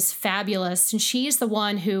 who is just fabulous. And she's the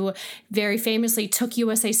one who very famously took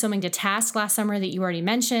USA Swimming to task last summer that you already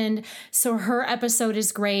mentioned. So her episode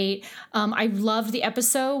is great. I loved the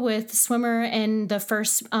episode with the swimmer and the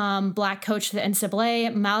first black coach for the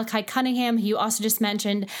NCAA, Malachi Cunningham, who you also just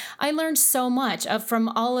mentioned. I learned so much from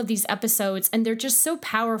all of these episodes, and they're just so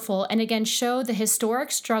powerful, and again show the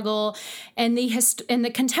historic struggle and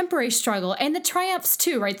the contemporary struggle and the triumphs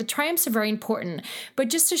too, right? The triumphs are very important, but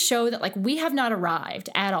just to show that we have not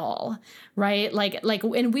arrived at all, right?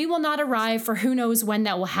 And we will not arrive for who knows when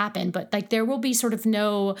that will happen, but there will be sort of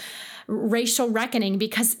no racial reckoning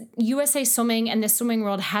because USA Swimming and the swimming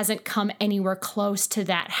world hasn't come anywhere close to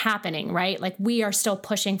that happening, right? We are still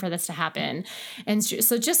pushing for this to happen. And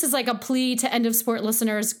so just as a plea to End of Sport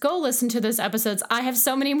listeners, go listen to those episodes. I have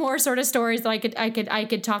so many more sort of stories that I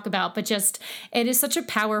could talk about, but just it is such a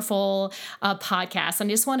powerful podcast. And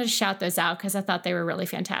I just wanted to shout those out because I thought they were really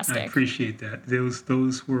fantastic. I appreciate that.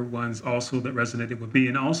 Those were ones also that resonated with me,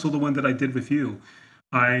 and also the one that I did with you.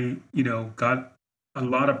 I got a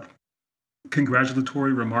lot of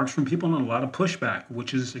congratulatory remarks from people and a lot of pushback,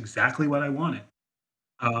 which is exactly what I wanted.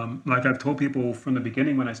 Like I've told people from the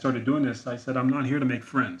beginning when I started doing this, I said, I'm not here to make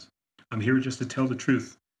friends. I'm here just to tell the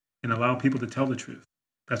truth and allow people to tell the truth.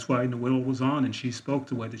 That's why Noel was on and she spoke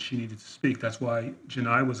the way that she needed to speak. That's why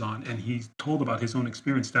Janai was on and he told about his own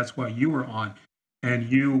experience. That's why you were on, and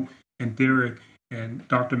you and Derek and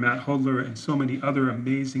Dr. Matt Hodler and so many other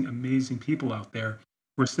amazing, amazing people out there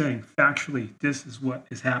were saying factually, this is what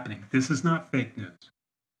is happening. This is not fake news.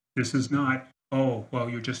 This is not, oh, well,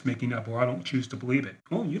 you're just making up, or I don't choose to believe it.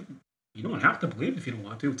 Oh, you don't have to believe it if you don't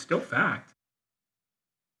want to. It's still fact.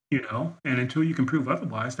 and until you can prove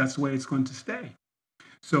otherwise, that's the way it's going to stay.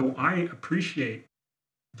 So I appreciate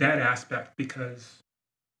that aspect because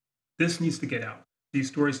this needs to get out. These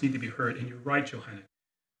stories need to be heard. And you're right, Johanna.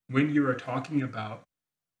 When you are talking about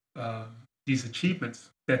these achievements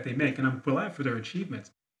that they make, and I'm glad for their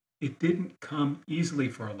achievements, it didn't come easily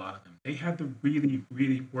for a lot of them. They had to really,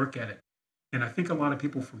 really work at it. And I think a lot of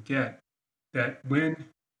people forget that when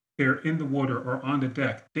they're in the water or on the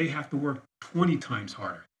deck, they have to work 20 times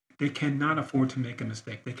harder. They cannot afford to make a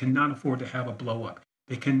mistake. They cannot afford to have a blow up.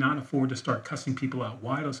 They cannot afford to start cussing people out.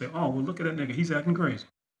 Why? They'll say, oh, well, look at that nigga. He's acting crazy.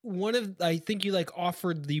 I think you like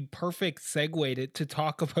offered the perfect segue to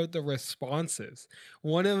talk about the responses.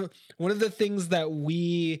 One of the things that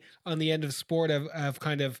we on the end of sport have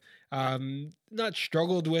kind of not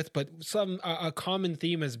struggled with, but a common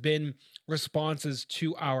theme has been responses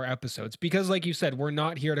to our episodes, because like you said, we're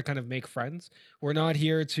not here to kind of make friends. We're not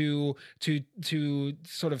here to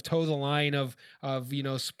sort of toe the line of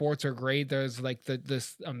sports are great, there's like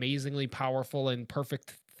this amazingly powerful and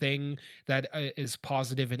perfect thing that is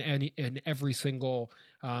positive in every single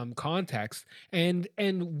context, and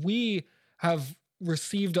we have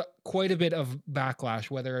received quite a bit of backlash,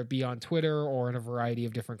 whether it be on Twitter or in a variety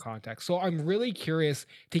of different contexts. So I'm really curious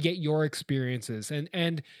to get your experiences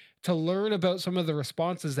and to learn about some of the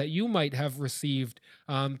responses that you might have received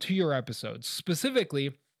to your episodes.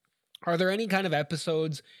 Specifically, are there any kind of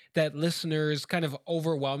episodes that listeners kind of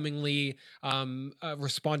overwhelmingly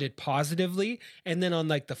responded positively? And then on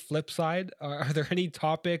like the flip side, are there any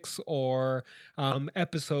topics or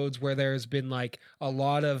episodes where there's been like a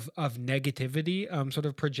lot of negativity sort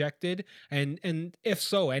of projected? And if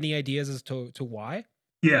so, any ideas as to why?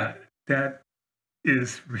 Yeah, that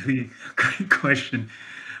is really a great question.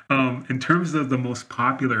 In terms of the most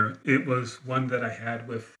popular, it was one that I had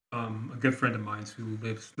with a good friend of mine who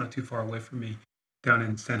lives not too far away from me down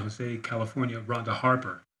in San Jose, California, Rhonda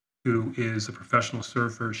Harper, who is a professional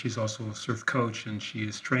surfer. She's also a surf coach, and she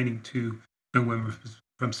is training two young women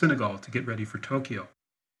from Senegal to get ready for Tokyo.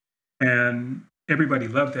 And everybody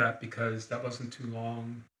loved that because that wasn't too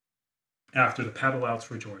long after the paddle outs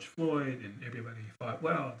for George Floyd, and everybody thought,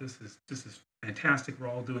 "Well, this is fantastic. We're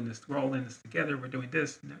all doing this. We're all in this together. We're doing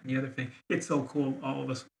this and that and the other thing. It's so cool, all of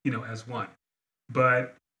us, as one."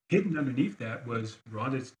 But hidden underneath that was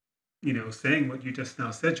Rhonda's, saying what you just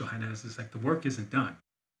now said, Johanna, is like the work isn't done.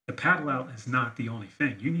 The paddle out is not the only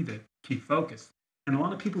thing. You need to keep focused. And a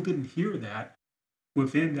lot of people didn't hear that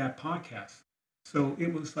within that podcast. So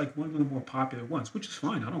it was like one of the more popular ones, which is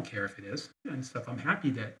fine. I don't care if it is and stuff. I'm happy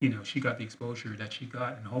that, she got the exposure that she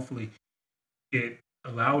got. And hopefully it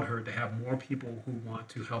allowed her to have more people who want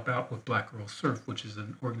to help out with Black Girls Surf, which is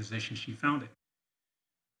an organization she founded.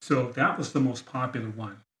 So that was the most popular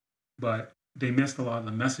one. But they missed a lot of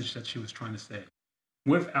the message that she was trying to say.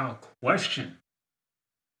 Without question,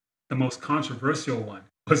 the most controversial one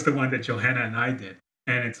was the one that Johanna and I did.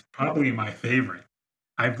 And it's probably my favorite.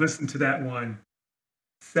 I've listened to that one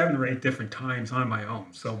 7 or 8 different times on my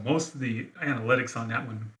own. So most of the analytics on that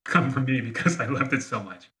one come from me because I loved it so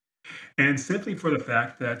much. And simply for the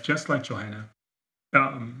fact that, just like Johanna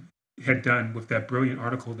had done with that brilliant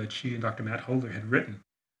article that she and Dr. Matt Holder had written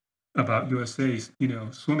about USA's,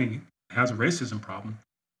 swimming has a racism problem,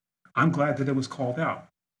 I'm glad that it was called out.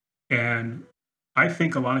 And I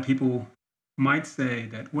think a lot of people might say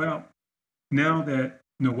that, well, now that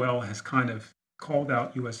Noel has kind of called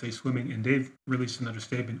out USA Swimming and they've released another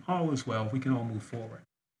statement, all is well, we can all move forward.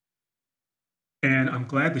 And I'm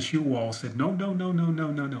glad that you all said, no, no, no, no,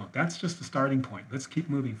 no, no, no. That's just the starting point. Let's keep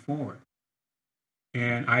moving forward.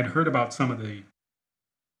 And I'd heard about some of the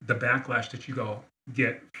backlash that you go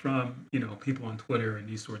get from, people on Twitter and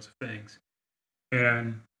these sorts of things.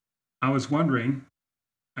 And I was wondering,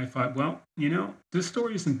 I thought, well, this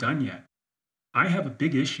story isn't done yet. I have a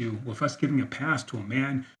big issue with us giving a pass to a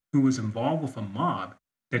man who was involved with a mob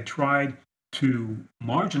that tried to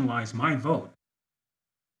marginalize my vote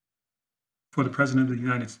for the president of the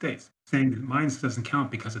United States, saying that mine doesn't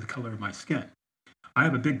count because of the color of my skin. I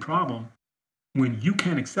have a big problem when you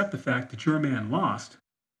can't accept the fact that your man lost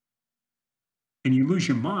and you lose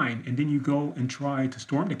your mind, and then you go and try to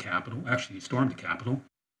storm the Capitol. Actually, you storm the Capitol.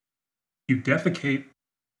 You defecate,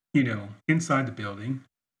 inside the building.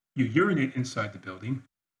 You urinate inside the building.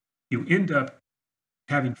 You end up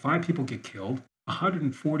having 5 people get killed,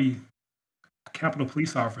 140 Capitol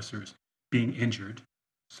police officers being injured,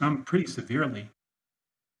 some pretty severely.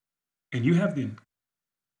 And you have the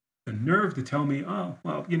nerve to tell me, oh,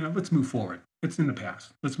 well, let's move forward. It's in the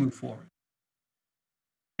past. Let's move forward.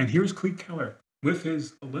 And here's Clete Keller with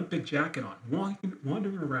his Olympic jacket on,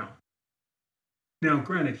 wandering around. Now,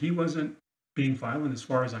 granted, he wasn't being violent as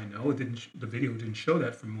far as I know. The video didn't show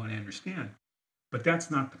that from what I understand. But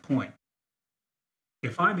that's not the point.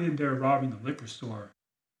 If I'm in there robbing the liquor store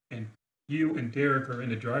and you and Derek are in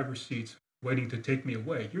the driver's seats waiting to take me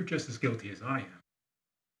away, you're just as guilty as I am.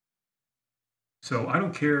 So I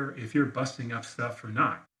don't care if you're busting up stuff or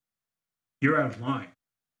not. You're out of line.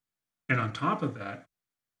 And on top of that,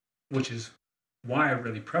 which is why I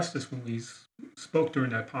really pressed this when we spoke during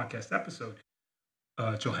that podcast episode,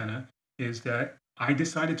 Johanna, is that I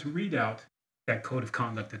decided to read out that code of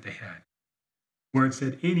conduct that they had, where it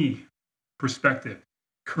said any prospective,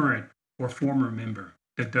 current, or former member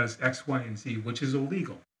that does X, Y, and Z, which is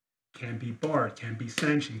illegal, can be barred, can be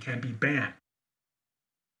sanctioned, can be banned.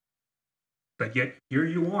 But yet here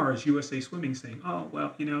you are as USA Swimming saying, oh,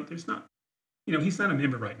 well, there's not, he's not a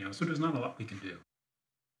member right now, so there's not a lot we can do.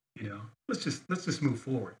 Let's just move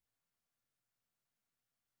forward.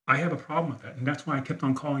 I have a problem with that, and that's why I kept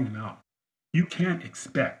on calling them out. You can't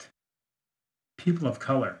expect people of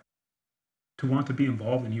color to want to be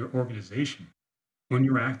involved in your organization when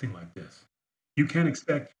you're acting like this. You can't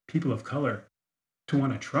expect people of color to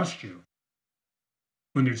want to trust you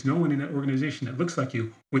when there's no one in that organization that looks like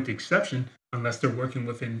you, with the exception, unless they're working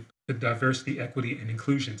within the diversity, equity, and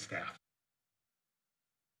inclusion staff.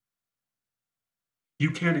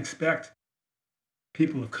 You can't expect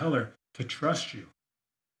people of color to trust you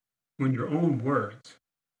when your own words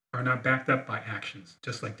are not backed up by actions,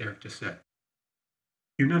 just like Derek just said.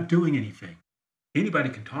 You're not doing anything. Anybody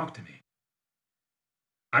can talk to me.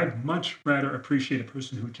 I'd much rather appreciate a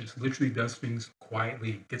person who just literally does things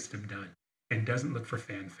quietly and gets them done and doesn't look for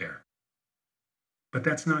fanfare. But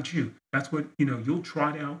that's not you. That's what, you'll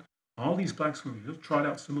trot out all these black swimmers. You'll trot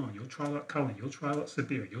out Simone. You'll trot out Cullen. You'll trot out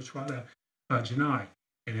Sabir. You'll trot out Janai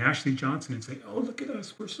and Ashley Johnson and say, oh, look at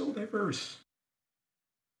us. We're so diverse.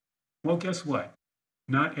 Well, guess what?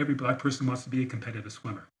 Not every black person wants to be a competitive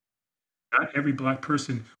swimmer. Not every black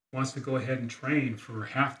person wants to go ahead and train for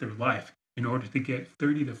half their life in order to get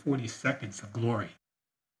 30 to 40 seconds of glory.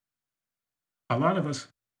 A lot of us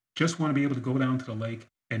just want to be able to go down to the lake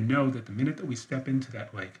and know that the minute that we step into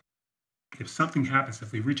that lake, if something happens,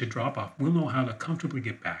 if we reach a drop off, we'll know how to comfortably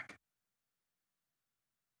get back.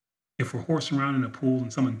 If we're horsing around in a pool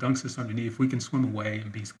and someone dunks us underneath, we can swim away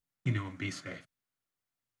and be safe.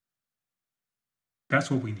 That's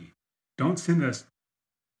what we need. Don't send us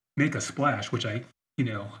make a splash, which a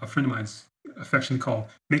friend of mine's affectionately called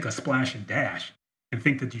make a splash and dash, and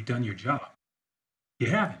think that you've done your job. You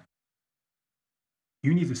haven't.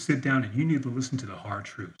 You need to sit down and you need to listen to the hard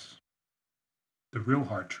truths, the real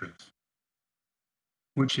hard truths,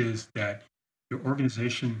 which is that your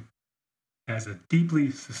organization has a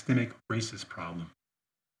deeply systemic racist problem.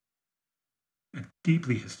 A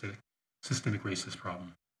deeply systemic racist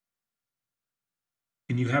problem.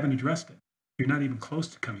 And you haven't addressed it. You're not even close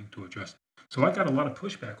to coming to address it. So I got a lot of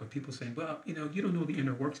pushback with people saying, well, you don't know the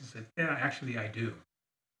inner workings. I said, yeah, actually I do.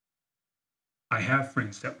 I have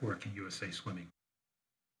friends that work in USA Swimming.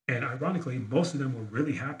 And ironically, most of them were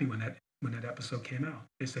really happy when that episode came out.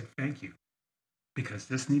 They said, thank you, because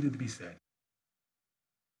this needed to be said.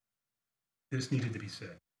 This needed to be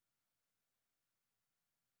said.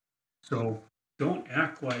 So don't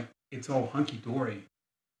act like it's all hunky-dory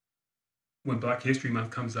when Black History Month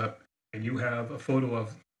comes up and you have a photo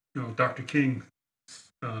of, Dr. King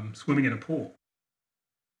swimming in a pool.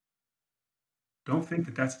 Don't think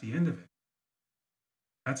that that's the end of it.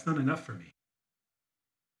 That's not enough for me.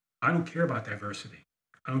 I don't care about diversity.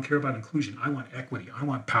 I don't care about inclusion. I want equity. I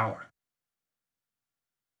want power.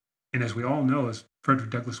 And as we all know, as Frederick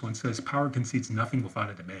Douglass once says, power concedes nothing without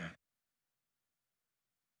a demand.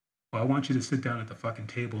 Well, I want you to sit down at the fucking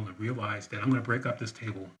table and realize that I'm going to break up this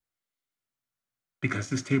table because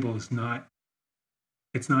this table is not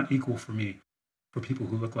equal for me, for people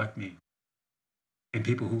who look like me and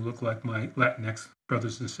people who look like my Latinx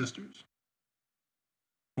brothers and sisters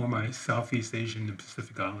or my Southeast Asian and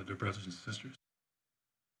Pacific Islander brothers and sisters.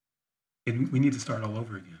 And we need to start all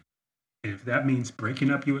over again. And if that means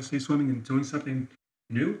breaking up USA Swimming and doing something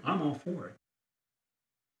new, I'm all for it.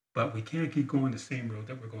 But we can't keep going the same road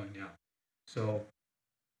that we're going now. So,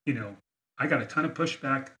 I got a ton of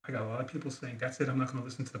pushback. I got a lot of people saying, that's it, I'm not going to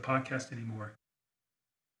listen to the podcast anymore.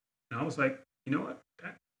 And I was like, you know what?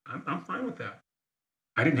 I'm fine with that.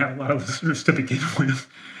 I didn't have a lot of listeners to begin with.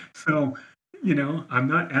 So, I'm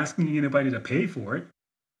not asking anybody to pay for it.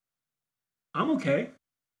 I'm okay.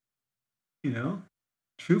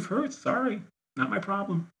 Truth hurts. Sorry, not my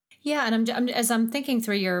problem. Yeah, and as I'm thinking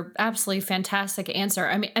through your absolutely fantastic answer,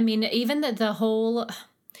 I mean, even the whole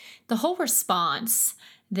response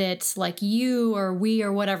that like you or we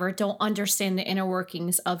or whatever don't understand the inner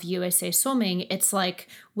workings of USA Swimming. It's like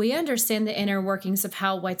we understand the inner workings of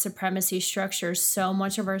how white supremacy structures so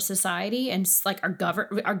much of our society and like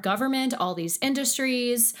our government, all these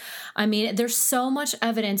industries. I mean, there's so much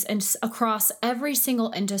evidence and across every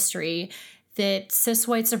single industry that cis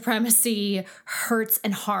white supremacy hurts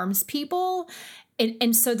and harms people.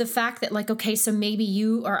 And so the fact that like, okay, so maybe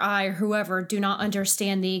you or I or whoever do not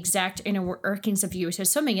understand the exact inner workings of USA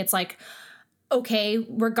Swimming, it's like, okay,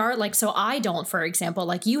 like, so I don't, for example,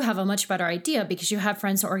 like you have a much better idea because you have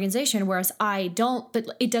friends in the organization, whereas I don't, but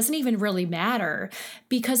it doesn't even really matter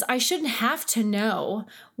because I shouldn't have to know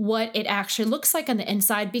what it actually looks like on the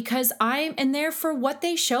inside because I'm in there for what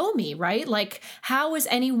they show me, right? Like, how is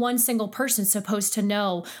any one single person supposed to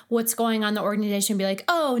know what's going on in the organization and be like,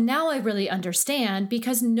 oh, now I really understand,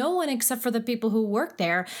 because no one except for the people who works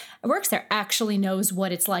there actually knows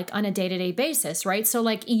what it's like on a day-to-day basis, right? So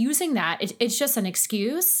like using that, it's just an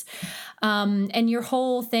excuse. And your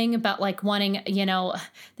whole thing about like wanting,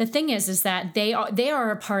 the thing is that they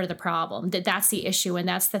are a part of the problem. That's the issue, and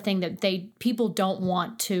that's the thing that people don't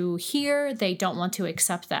want to hear. They don't want to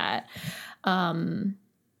accept that.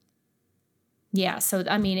 Yeah. So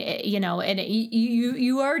I mean,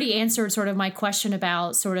 you already answered sort of my question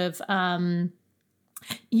about sort of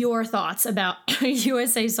your thoughts about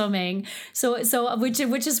USA Swimming. So which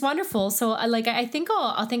is wonderful. So I think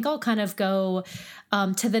I'll kind of go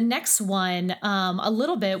to the next one a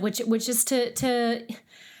little bit, which is to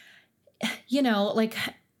like,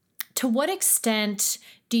 to what extent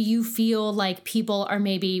do you feel like people are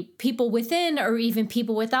maybe people within or even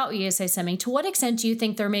people without USA Swimming? To what extent do you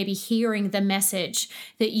think they're maybe hearing the message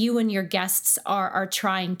that you and your guests are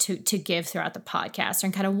trying to give throughout the podcast?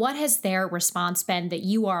 And kind of what has their response been that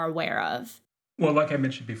you are aware of? Well, like I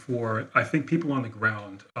mentioned before, I think people on the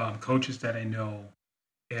ground, coaches that I know,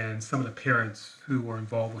 and some of the parents who were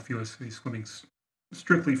involved with USA Swimming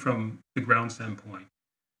strictly from the ground standpoint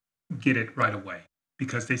get it right away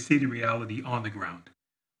because they see the reality on the ground.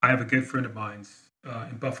 I have a good friend of mine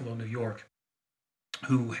in Buffalo, New York,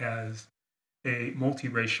 who has a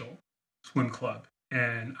multiracial swim club.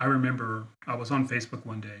 And I remember I was on Facebook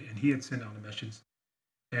one day and he had sent out a message.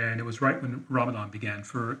 And it was right when Ramadan began.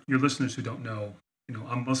 For your listeners who don't know,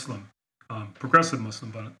 I'm Muslim, progressive Muslim,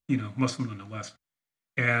 but, Muslim nonetheless.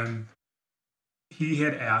 And he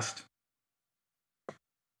had asked,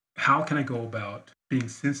 how can I go about being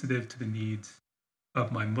sensitive to the needs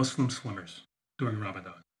of my Muslim swimmers during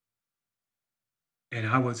Ramadan? And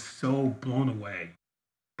I was so blown away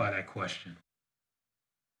by that question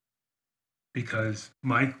because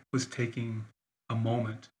Mike was taking a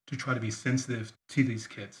moment to try to be sensitive to these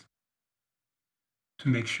kids, to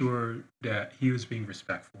make sure that he was being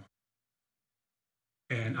respectful.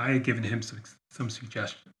 And I had given him some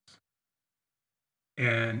suggestions.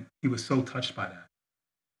 And he was so touched by that.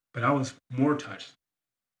 But I was more touched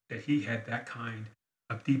that he had that kind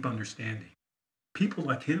of deep understanding. People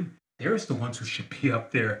like him, they're the ones who should be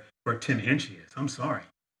up there where Tim Hinchy is. I'm sorry.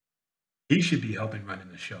 He should be helping running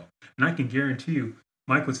the show. And I can guarantee you,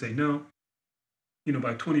 Mike would say, no,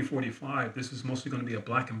 by 2045, this is mostly going to be a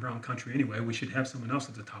black and brown country anyway. We should have someone else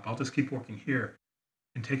at the top. I'll just keep working here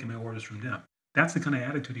and taking my orders from them. That's the kind of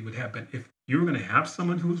attitude he would have. But if you were going to have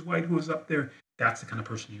someone who was white who was up there, that's the kind of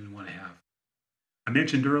person you would want to have. I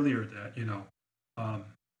mentioned earlier that,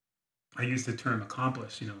 I used the term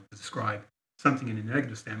accomplice, to describe something in a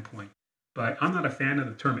negative standpoint. But I'm not a fan of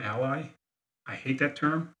the term ally. I hate that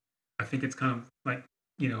term. I think it's kind of like,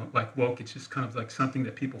 like woke. It's just kind of like something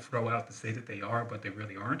that people throw out to say that they are, but they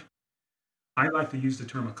really aren't. I like to use the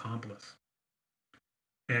term accomplice.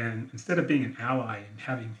 And instead of being an ally and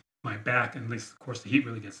having my back, and at least, of course, the heat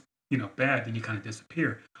really gets, bad, then you kind of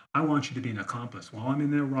disappear. I want you to be an accomplice. While I'm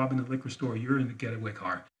in there robbing the liquor store, you're in the getaway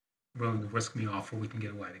car, willing to risk me off where we can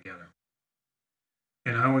get away together.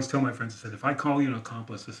 And I always tell my friends, I said, if I call you an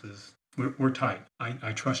accomplice, we're tight.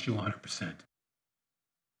 I trust you 100%.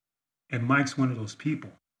 And Mike's one of those people.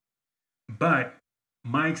 But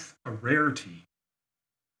Mike's a rarity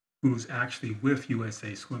who's actually with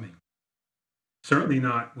USA Swimming. Certainly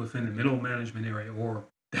not within the middle management area or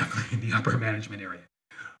definitely in the upper management area.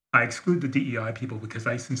 I exclude the DEI people because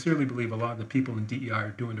I sincerely believe a lot of the people in DEI are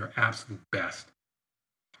doing their absolute best.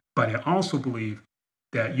 But I also believe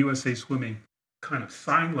that USA Swimming kind of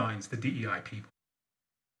sidelines the DEI people.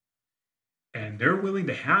 And they're willing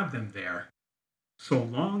to have them there so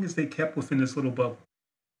long as they kept within this little bubble.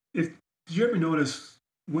 Did you ever notice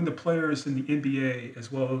when the players in the NBA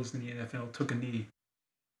as well as in the NFL took a knee,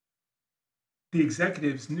 the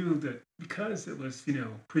executives knew that because it was,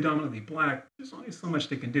 predominantly black, there's only so much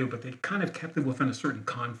they can do, but they kind of kept it within a certain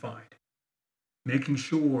confine, making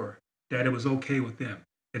sure that it was okay with them,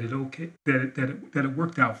 that it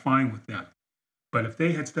worked out fine with them. But if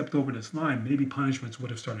they had stepped over this line, maybe punishments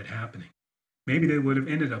would have started happening. Maybe they would have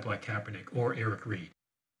ended up like Kaepernick or Eric Reed.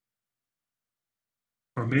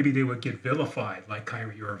 Or maybe they would get vilified like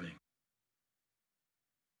Kyrie Irving.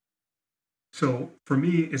 So for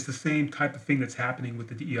me, it's the same type of thing that's happening with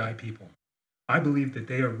the DEI people. I believe that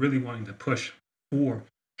they are really wanting to push for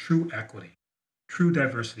true equity, true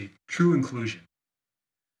diversity, true inclusion.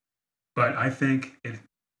 But I think if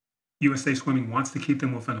USA Swimming wants to keep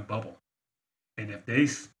them within a bubble, and if they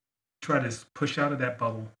try to push out of that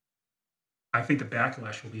bubble, I think the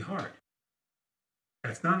backlash will be hard.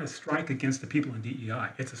 It's not a strike against the people in DEI.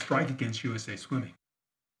 It's a strike against USA Swimming,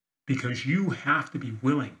 because you have to be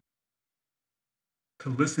willing to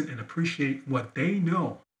listen and appreciate what they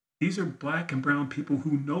know. These are black and brown people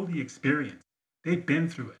who know the experience. They've been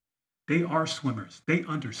through it. They are swimmers. They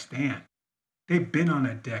understand. They've been on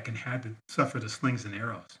that deck and had to suffer the slings and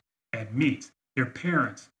arrows at meets. Their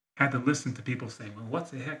parents had to listen to people saying, well, what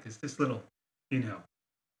the heck is this little,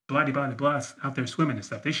 blah out there swimming and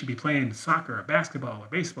stuff? They should be playing soccer or basketball or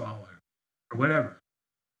baseball or whatever.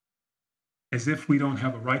 As if we don't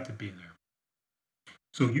have a right to be there.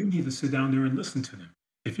 So you need to sit down there and listen to them.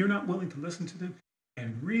 If you're not willing to listen to them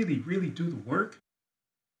and really, really do the work,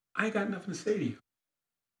 I ain't got nothing to say to you.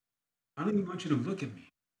 I don't even want you to look at me.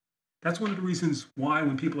 That's one of the reasons why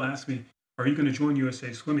when people ask me, are you going to join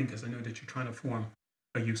USA Swimming? Because I know that you're trying to form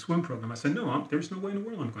a youth swim program. I said, no, there's no way in the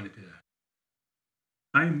world I'm going to do that.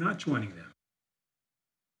 I am not joining them.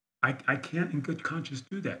 I can't in good conscience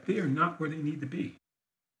do that. They are not where they need to be.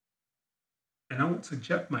 And I won't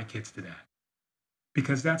subject my kids to that,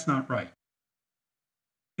 because that's not right.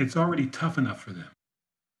 It's already tough enough for them.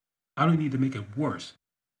 I don't need to make it worse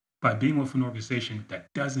by being with an organization that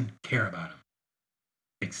doesn't care about them,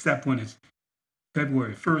 except when it's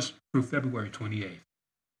February 1st through February 28th,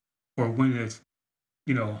 or when it's,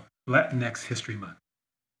 Latinx History Month.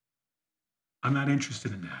 I'm not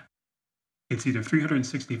interested in that. It's either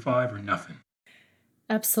 365 or nothing.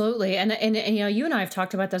 Absolutely. And you and I have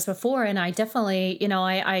talked about this before, and I definitely,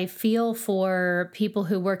 I feel for people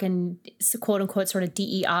who work in quote unquote sort of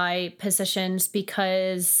DEI positions,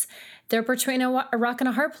 because they're between a rock and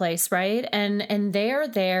a hard place, right? And they're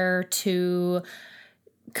there to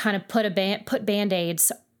kind of put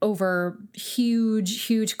Band-Aids over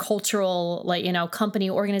huge cultural, company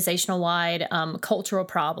organizational wide cultural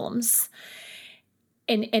problems.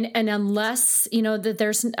 And unless, that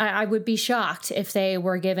there's, I would be shocked if they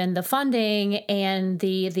were given the funding and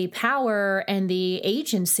the power and the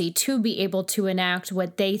agency to be able to enact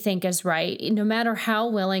what they think is right, no matter how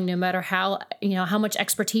willing, no matter how, how much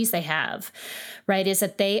expertise they have, right? Is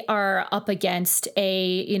that they are up against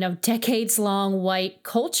a, decades long white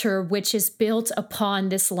culture, which is built upon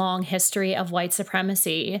this long history of white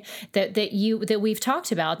supremacy that we've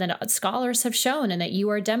talked about, that scholars have shown, and that you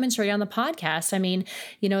are demonstrating on the podcast. I mean,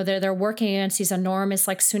 they're working against these enormous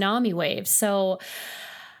tsunami waves. So,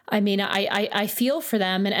 I mean, I feel for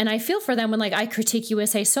them, and I feel for them when I critique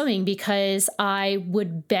USA Swimming, because I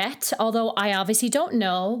would bet, although I obviously don't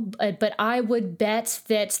know, but I would bet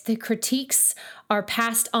that the critiques are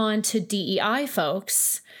passed on to DEI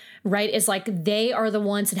folks, right? Is they are the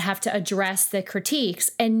ones that have to address the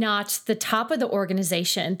critiques, and not the top of the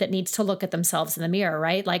organization that needs to look at themselves in the mirror,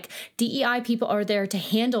 right? DEI people are there to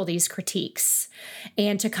handle these critiques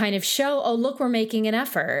and to kind of show, oh, look, we're making an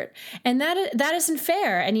effort. And that isn't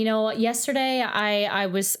fair. And, yesterday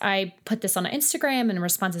I put this on Instagram in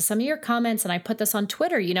response to some of your comments, and I put this on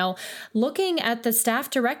Twitter, looking at the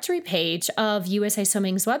staff directory page of USA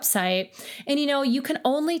Swimming's website. And, you can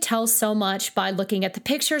only tell so much by looking at the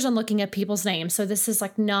pictures and looking at people's names. So this is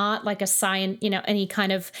not a science, any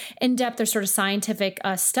kind of in-depth or sort of scientific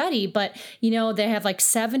study, but, they have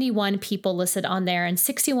 71 people listed on there, and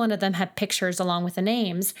 61 of them have pictures along with the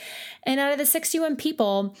names. And out of the 61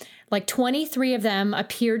 people, 23 of them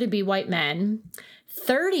appear to be white men.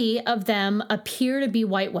 30 of them appear to be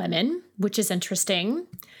white women, which is interesting.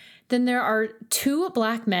 Then there are 2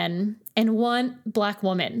 black men and 1 black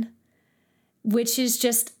woman, which is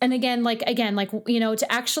just, and again, to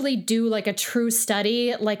actually do a true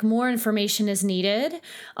study, more information is needed.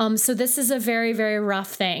 So this is a very, very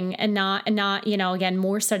rough thing, and not, again,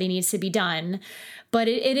 more study needs to be done. But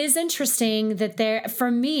it is interesting that for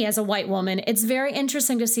me as a white woman, it's very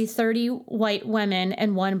interesting to see 30 white women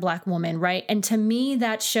and one black woman, right? And to me,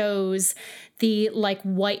 that shows the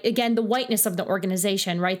the whiteness of the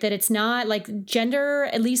organization, right? That it's not like gender,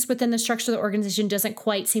 at least within the structure of the organization, doesn't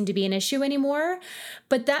quite seem to be an issue anymore.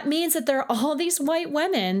 But that means that there are all these white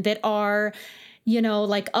women that are,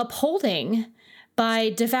 upholding by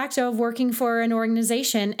de facto of working for an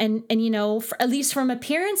organization and at least from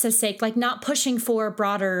appearance's sake, like not pushing for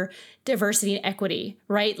broader diversity and equity,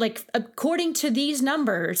 right? Like according to these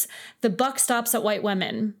numbers, the buck stops at white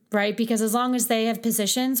women, right? Because as long as they have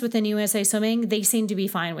positions within USA Swimming, they seem to be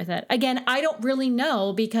fine with it. Again, I don't really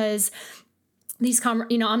know because I'm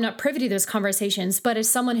not privy to those conversations, but as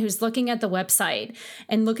someone who's looking at the website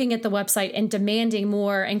and demanding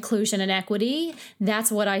more inclusion and equity,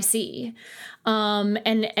 that's what I see. For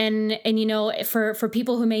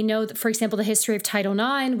people who may know, for example, the history of Title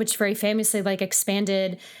IX, which very famously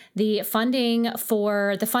expanded the funding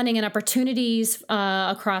and opportunities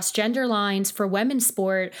across gender lines for women's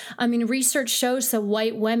sport. I mean, research shows that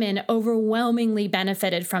white women overwhelmingly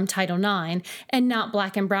benefited from Title IX and not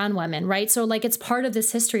black and brown women, right? So it's part of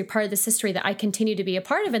this history that I continue to be a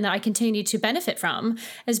part of and that I continue to benefit from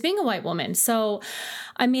as being a white woman. So,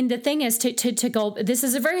 I mean, the thing is to go, this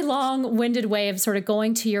is a very long-winded way of sort of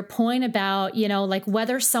going to your point about,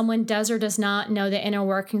 whether someone does or does not know the inner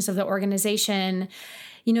workings of the organization.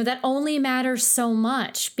 That only matters so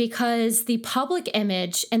much because the public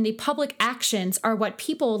image and the public actions are what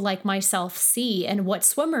people like myself see and what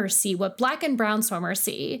swimmers see, what black and brown swimmers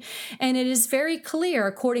see. And it is very clear,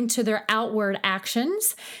 according to their outward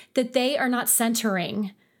actions, that they are not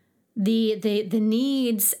centering the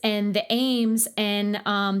needs and the aims and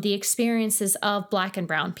the experiences of black and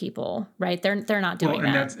brown people, right? They're not doing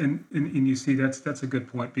that. And you see, that's a good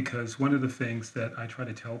point, because one of the things that I try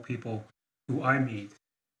to tell people who I meet,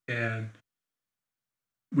 and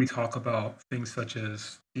we talk about things such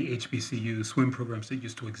as the HBCU swim programs that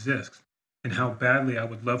used to exist and how badly I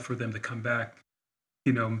would love for them to come back.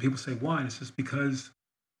 And people say, why? And it's just because,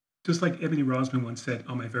 just like Ebony Rosman once said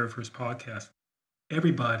on my very first podcast,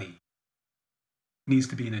 everybody needs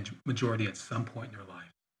to be in a majority at some point in their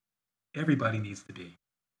life. Everybody needs to be.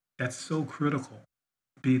 That's so critical.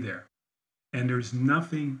 Be there. And there's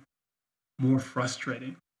nothing more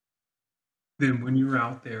frustrating than when you're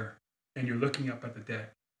out there and you're looking up at the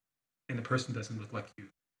deck and the person doesn't look like you.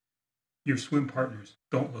 Your swim partners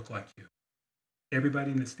don't look like you.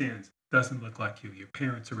 Everybody in the stands doesn't look like you. Your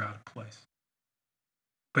parents are out of place.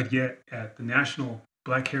 But yet at the National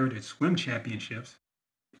Black Heritage Swim Championships,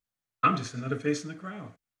 I'm just another face in the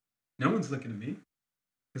crowd. No one's looking at me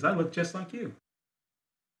because I look just like you.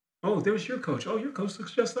 Oh, there's your coach. Oh, your coach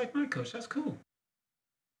looks just like my coach. That's cool.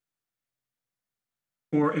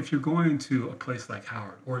 Or if you're going to a place like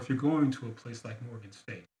Howard, or if you're going to a place like Morgan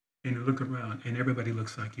State, and you look around and everybody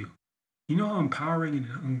looks like you, you know how empowering and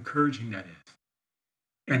how encouraging that is.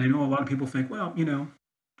 And I know a lot of people think, well,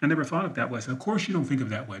 I never thought of it that way. So of course you don't think of it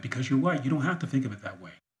that way because you're white. You don't have to think of it that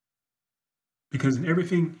way. Because in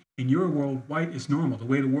everything in your world, white is normal, the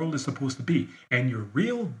way the world is supposed to be. And your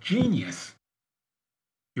real genius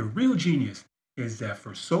is that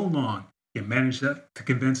for so long, you managed to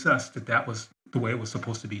convince us that was the way it was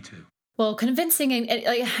supposed to be too. Well, convincing, and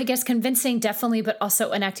I guess convincing definitely, but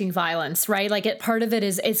also enacting violence, right? Part of it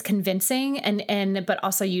is convincing and but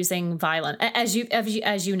also using violence, as you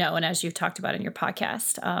know, and as you've talked about in your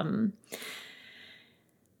podcast.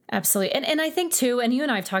 Absolutely. And I think too, and you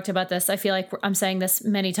and I have talked about this, I feel like I'm saying this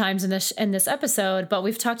many times in this episode, but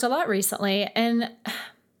we've talked a lot recently, and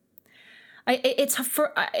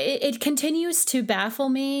it continues to baffle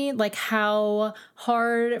me, how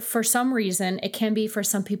hard for some reason it can be for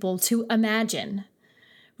some people to imagine,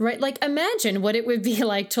 right? Imagine what it would be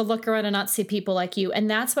like to look around and not see people like you.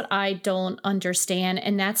 And that's what I don't understand.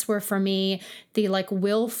 And that's where, for me, the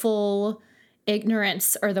willful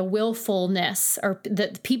ignorance or the willfulness or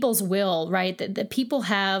the people's will, right? That people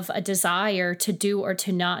have a desire to do or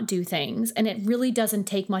to not do things. And it really doesn't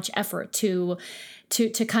take much effort to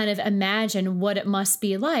kind of imagine what it must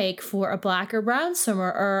be like for a black or brown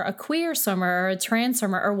swimmer or a queer swimmer or a trans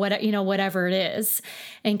swimmer or whatever it is,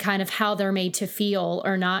 and kind of how they're made to feel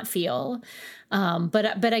or not feel.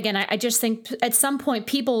 But again, I just think at some point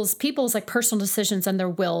people's personal decisions and their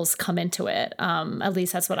wills come into it. At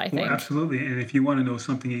least that's what I think. Well, absolutely. And if you want to know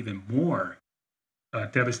something even more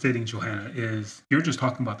devastating, Johanna, is you're just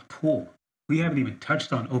talking about the pool. We haven't even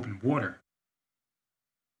touched on open water.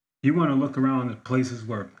 You want to look around at places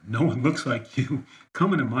where no one looks like you,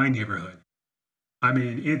 come into my neighborhood. I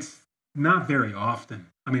mean, it's not very often.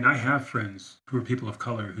 I mean, I have friends who are people of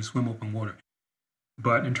color who swim open water.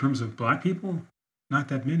 But in terms of Black people, not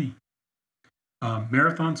that many.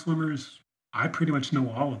 Marathon swimmers, I pretty much know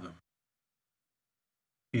all of them,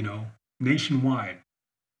 you know, nationwide.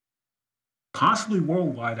 Possibly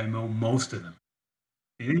worldwide, I know most of them.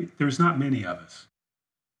 There's not many of us.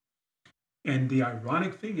 And the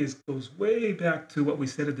ironic thing is, goes way back to what we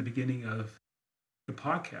said at the beginning of the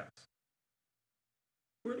podcast.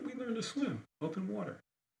 Where did we learn to swim? Open water.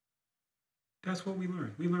 That's what we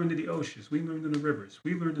learned. We learned in the oceans. We learned in the rivers.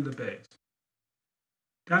 We learned in the bays.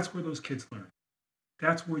 That's where those kids learned.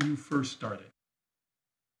 That's where you first started.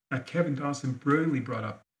 Like Kevin Dawson brilliantly brought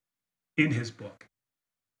up in his book.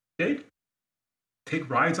 They take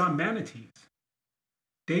rides on manatees.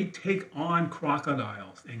 They take on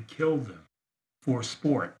crocodiles and kill them for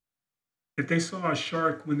sport. If they saw a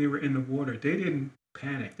shark when they were in the water, they didn't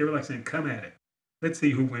panic. They were like saying, come at it. Let's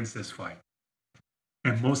see who wins this fight.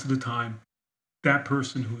 And most of the time, that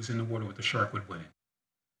person who was in the water with the shark would win it.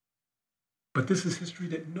 But this is history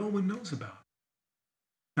that no one knows about.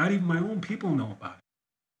 Not even my own people know about it.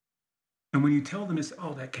 And when you tell them, it's,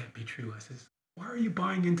 oh, that can't be true. I says, why are you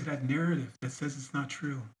buying into that narrative that says it's not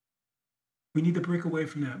true? We need to break away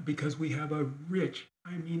from that because we have a rich,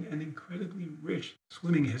 I mean, an incredibly rich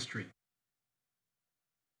swimming history.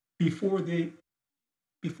 Before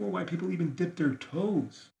white people even dipped their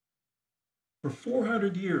toes, for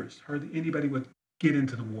 400 years, hardly anybody would get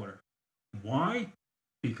into the water. Why?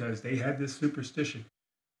 Because they had this superstition.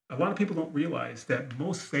 A lot of people don't realize that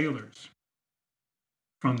most sailors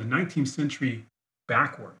from the 19th century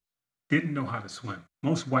backward didn't know how to swim.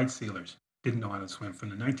 Most white sailors didn't know how to swim from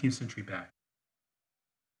the 19th century back.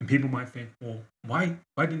 And people might think, well, why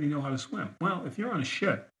didn't he know how to swim? Well, if you're on a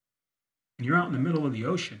ship and you're out in the middle of the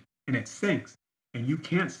ocean and it sinks and you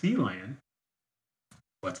can't see land,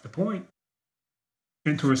 what's the point?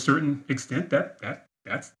 And to a certain extent,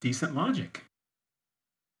 that's decent logic.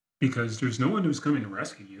 Because there's no one who's coming to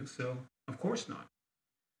rescue you, so of course not.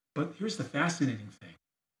 But here's the fascinating thing.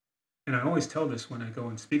 And I always tell this when I go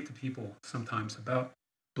and speak to people sometimes about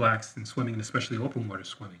Blacks and swimming, and especially open water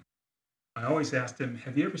swimming. I always ask them,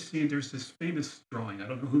 have you ever seen, there's this famous drawing, I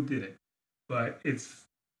don't know who did it, but it's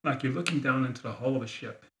like you're looking down into the hull of a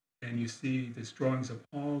ship and you see these drawings of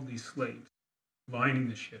all these slaves lining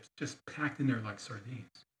the ships, just packed in there like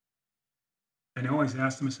sardines. And I always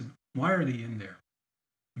ask them, I said, why are they in there?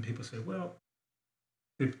 And people say, well,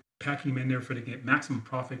 they're packing them in there for to get maximum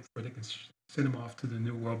profit before they can send them off to the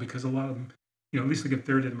new world because a lot of them, at least like a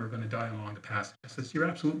third of them are going to die along the passage. I says, you're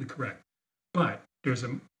absolutely correct. But there's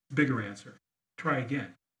a bigger answer. Try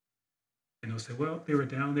again. And they'll say, well, they were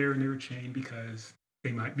down there and they were chained because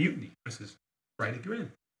they might mutiny. I says, right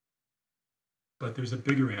again. But there's a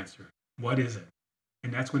bigger answer. What is it?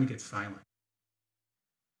 And that's when it gets silent.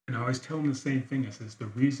 And I always tell them the same thing. I says, the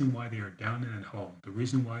reason why they are down in that hull, the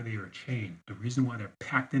reason why they are chained, the reason why they're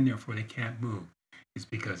packed in there for they can't move is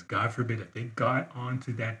because, God forbid, if they got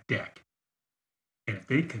onto that deck and if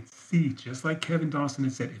they could see, just like Kevin Dawson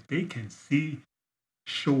had said, if they can see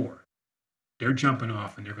shore, they're jumping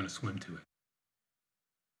off and they're going to swim to it.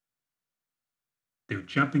 They're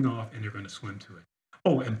jumping off and they're going to swim to it.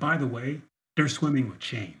 Oh, and by the way, they're swimming with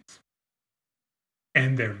chains.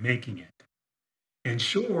 And they're making it. And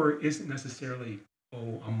shore isn't necessarily,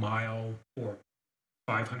 a mile or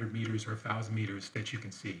 500 meters or 1,000 meters that you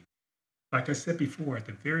can see. Like I said before, at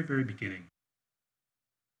the very, very beginning,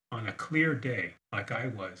 on a clear day, like I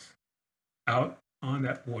was, out on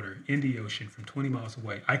that water in the ocean from 20 miles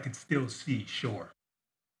away, I could still see shore.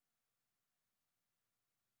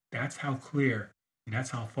 That's how clear and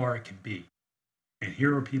that's how far it can be. And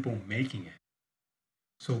here are people making it.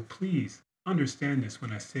 So please understand this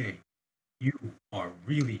when I say you are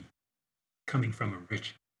really coming from a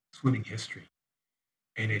rich swimming history.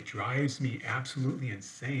 And it drives me absolutely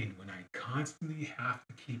insane when I constantly have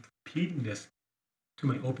to keep repeating this to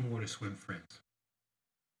my open water swim friends.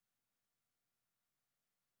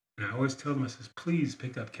 And I always tell them, I says, please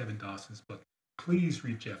pick up Kevin Dawson's book. Please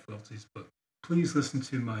read Jeff Wiltsey's book. Please listen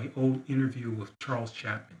to my old interview with Charles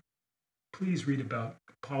Chapman. Please read about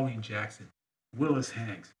Pauline Jackson, Willis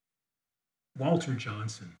Hanks, Walter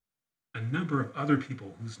Johnson, a number of other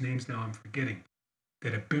people whose names now I'm forgetting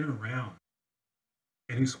that have been around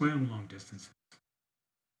and who swam long distances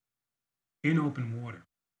in open water.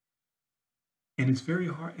 And it's very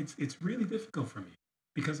hard. It's really difficult for me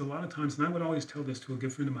because a lot of times, and I would always tell this to a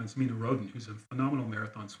good friend of mine, Mina Roden, who's a phenomenal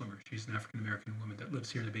marathon swimmer. She's an African-American woman that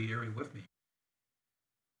lives here in the Bay Area with me.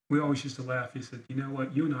 We always used to laugh. He said, you know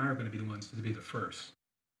what? You and I are going to be the ones to be the first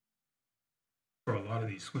for a lot of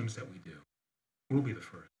these swims that we do. We'll be the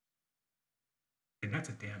first. And that's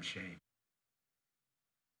a damn shame.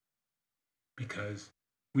 because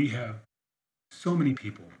we have so many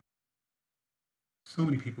people,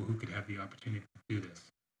 who could have the opportunity to do this.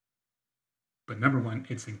 But number one,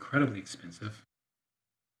 it's incredibly expensive.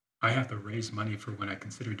 I have to raise money for when I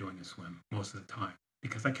consider doing a swim most of the time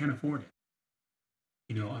because I can't afford it.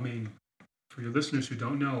 I mean, for your listeners who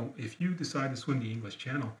don't know, if you decide to swim the English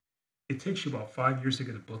Channel, it takes you about 5 years to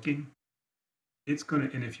get a booking.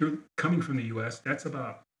 And if you're coming from the US, that's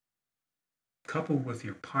about, coupled with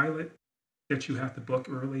your pilot that you have to book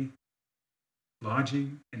early,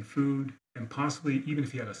 lodging and food, and possibly even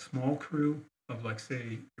if you had a small crew of, like,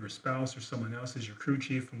 say, your spouse or someone else as your crew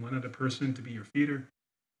chief and one other person to be your feeder,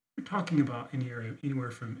 you're talking about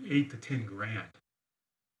anywhere from 8 to 10 grand.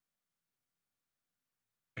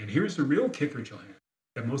 And here's the real kicker, Joanne,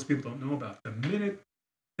 that most people don't know about. The minute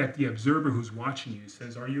that the observer who's watching you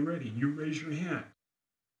says, "Are you ready?" and you raise your hand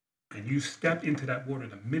and you step into that water,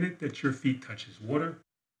 the minute that your feet touches water,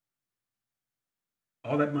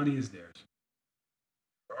 all that money is theirs.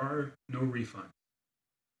 There are no refunds.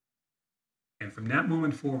 And from that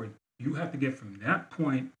moment forward, you have to get from that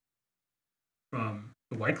point, from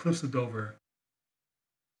the White Cliffs of Dover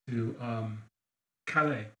to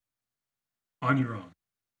Calais, on your own.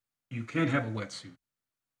 You can't have a wetsuit.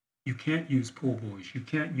 You can't use pool buoys. You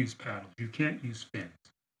can't use paddles. You can't use fins.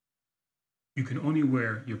 You can only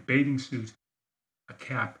wear your bathing suit, a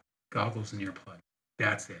cap, goggles, and earplugs.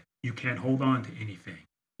 That's it. You can't hold on to anything.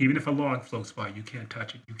 Even if a log floats by, you can't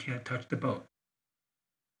touch it. You can't touch the boat.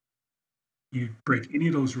 You break any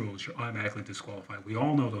of those rules, you're automatically disqualified. We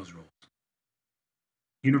all know those rules.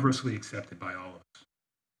 Universally accepted by all of us.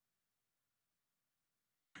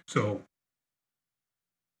 So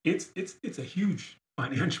it's a huge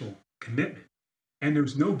financial commitment. And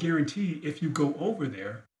there's no guarantee if you go over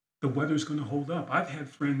there, the weather's going to hold up. I've had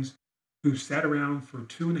friends who sat around for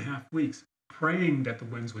 2.5 weeks praying that the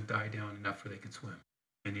winds would die down enough where they could swim.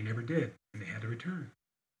 And they never did. And they had to return.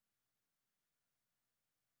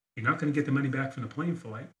 You're not going to get the money back from the plane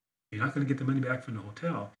flight. You're not going to get the money back from the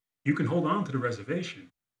hotel. You can hold on to the reservation,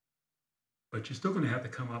 but you're still going to have to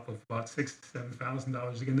come up with about $6,000 to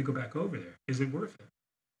 $7,000 again to go back over there. Is it worth it?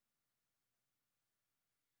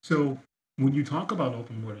 So when you talk about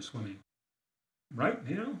open water swimming, right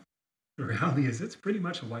now, the reality is it's pretty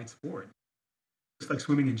much a white sport, just like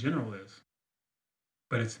swimming in general is.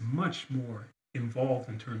 But it's much more involved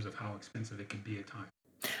in terms of how expensive it can be at times.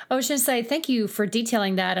 I was going to say, thank you for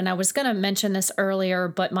detailing that. And I was going to mention this earlier,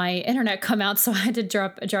 but my internet come out, so I had to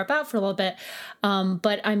drop out for a little bit.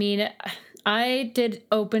 But I mean, I did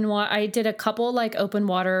I did a couple like open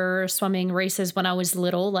water swimming races when I was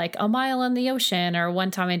little, like a mile in the ocean, or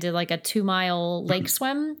one time I did like a 2-mile lake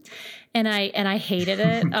swim. And I hated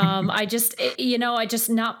it. I just, I just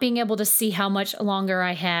not being able to see how much longer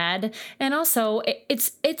I had. And also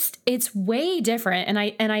it's way different.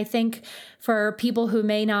 And I think for people who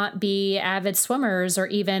may not be avid swimmers or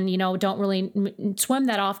even, don't really swim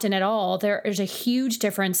that often at all, there is a huge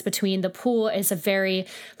difference between the pool is a very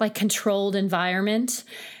like controlled environment.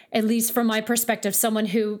 At least from my perspective, someone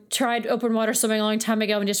who tried open water swimming a long time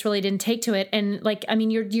ago and just really didn't take to it. And like, I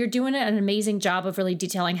mean, you're doing an amazing job of really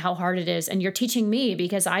detailing how hard it is. And you're teaching me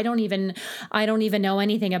because I don't even know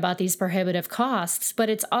anything about these prohibitive costs, but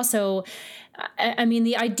it's also, I mean,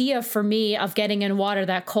 the idea for me of getting in water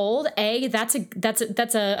that cold, that's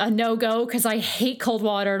a no-go because I hate cold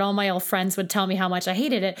water and all my old friends would tell me how much I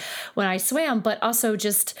hated it when I swam, but also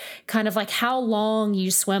just kind of like how long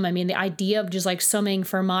you swim. I mean, the idea of just like swimming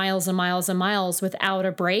for miles and miles and miles without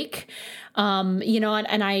a break, and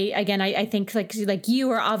I think like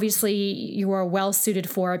you are well suited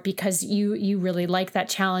for it because you really like that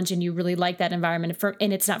challenge and you really like that environment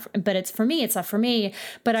it's not for me,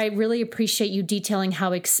 but I really appreciate you detailing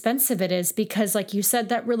how expensive it is because like you said,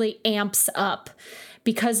 that really amps up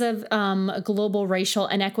because of global racial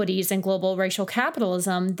inequities and global racial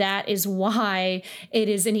capitalism. That is why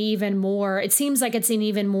it seems like it's an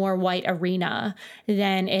even more white arena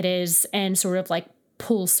than it is in sort of like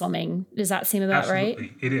pool swimming. Does that seem about right?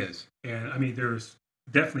 Absolutely, it is. And I mean, there's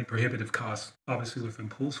definitely prohibitive costs, obviously, within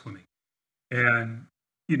pool swimming. And,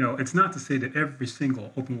 it's not to say that every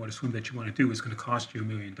single open water swim that you want to do is going to cost you $1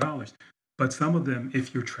 million. But some of them,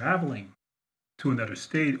 if you're traveling to another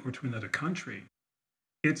state or to another country,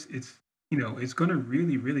 it's going to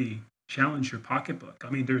really, really challenge your pocketbook. I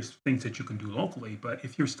mean, there's things that you can do locally, but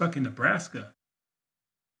if you're stuck in Nebraska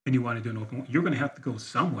and you want to do an open water, you're going to have to go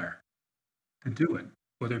somewhere to do it,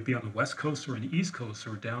 whether it be on the West Coast or on the East Coast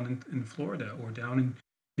or down in Florida or down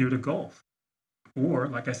near the Gulf. Or,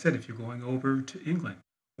 like I said, if you're going over to England,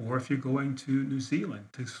 or if you're going to New Zealand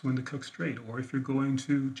to swim the Cook Strait, or if you're going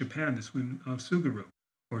to Japan to swim Tsugaru,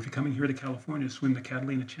 Or if you're coming here to California to swim the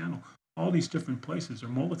Catalina Channel, all these different places, or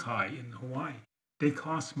Molokai in Hawaii, they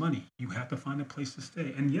cost money. You have to find a place to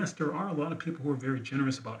stay. And yes, there are a lot of people who are very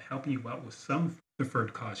generous about helping you out with some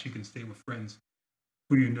deferred costs. You can stay with friends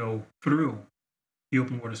who you know through the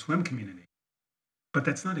open water swim community. But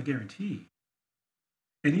that's not a guarantee.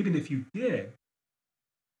 And even if you did,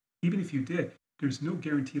 there's no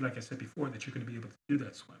guarantee, like I said before, that you're going to be able to do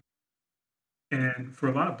that swim. And for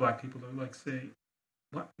a lot of Black people, they're like, say,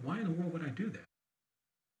 why in the world would I do that?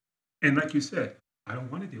 And like you said, I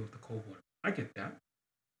don't want to deal with the cold water. I get that.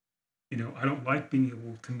 I don't like being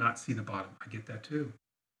able to not see the bottom. I get that too.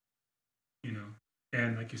 You know,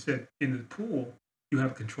 and like you said, in the pool, you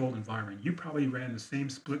have a controlled environment. You probably ran the same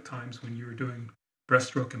split times when you were doing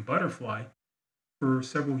breaststroke and butterfly for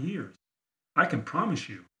several years. I can promise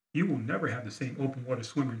you, you will never have the same open water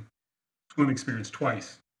swim experience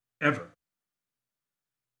twice, ever.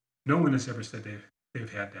 No one has ever said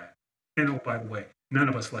they've had that. And oh, by the way, none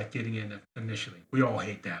of us like getting in initially. We all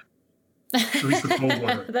hate that. At least the cold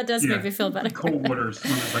water. That does make me feel better. Cold water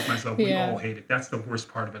swimmers like myself, we all hate it. That's the worst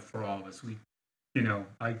part of it for all of us.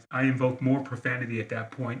 I invoke more profanity at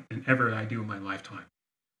that point than ever I do in my lifetime.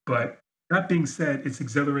 But that being said, it's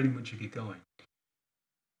exhilarating once you get going.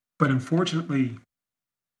 But unfortunately,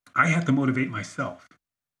 I have to motivate myself.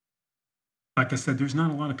 Like I said, there's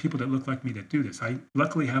not a lot of people that look like me that do this. I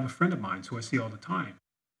luckily have a friend of mine who I see all the time.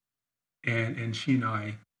 And she and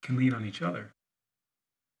I can lean on each other.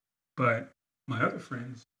 But my other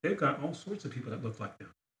friends, they've got all sorts of people that look like them.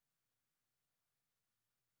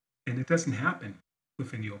 And it doesn't happen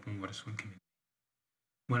within the open water swim community.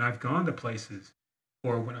 When I've gone to places,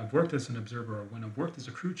 or when I've worked as an observer, or when I've worked as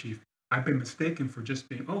a crew chief, I've been mistaken for just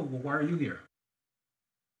being, oh, well, why are you here?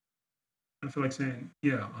 I feel like saying,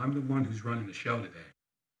 yeah, I'm the one who's running the show today.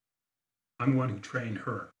 I'm the one who trained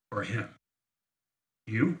her or him.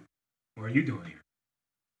 You? What are you doing here?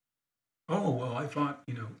 Oh, well, I thought,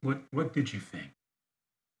 what did you think?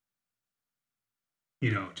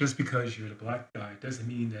 Just because you're the Black guy doesn't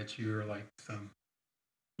mean that you're like some,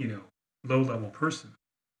 low-level person.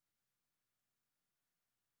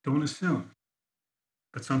 Don't assume.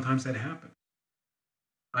 But sometimes that happens.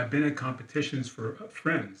 I've been at competitions for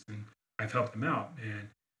friends, and I've helped them out, and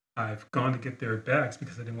I've gone to get their bags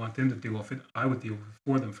because I didn't want them to deal with it. I would deal with it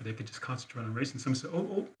for them, for they could just concentrate on racing. Someone said,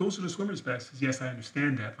 oh, those are the swimmer's bags. I says, yes, I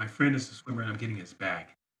understand that. My friend is the swimmer, and I'm getting his bag.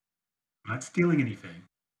 I'm not stealing anything.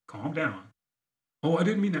 Calm down. Oh, I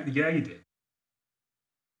didn't mean that. Yeah, you did.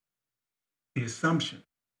 The assumption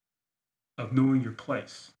of knowing your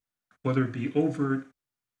place, whether it be overt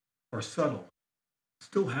or subtle,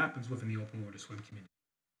 still happens within the open water swim community.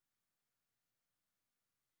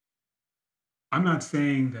 I'm not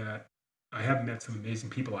saying that I haven't met some amazing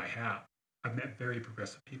people. I have. I've met very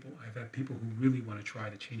progressive people. I've had people who really want to try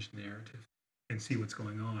to change the narrative and see what's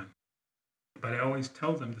going on. But I always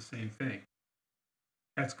tell them the same thing.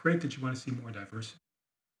 That's great that you want to see more diversity.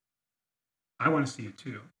 I want to see it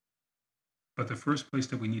too. But the first place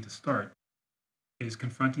that we need to start is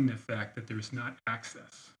confronting the fact that there is not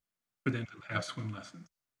access for them to have swim lessons.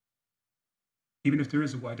 Even if there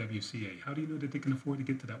is a YWCA, how do you know that they can afford to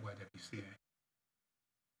get to that YWCA?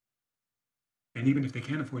 And even if they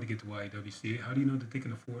can't afford to get to YWCA, how do you know that they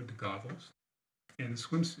can afford the goggles and the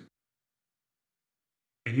swimsuit?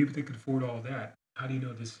 And even if they can afford all that, how do you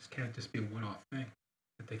know this can't just be a one-off thing,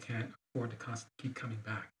 that they can't afford to constantly keep coming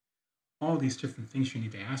back? All these different things you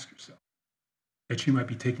need to ask yourself that you might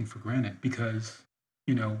be taking for granted, because,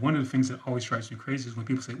 one of the things that always drives me crazy is when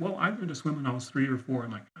people say, well, I learned to swim when I was 3 or 4.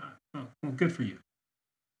 I'm like, oh, well, good for you.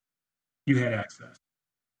 You had access.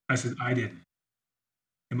 I said, I didn't.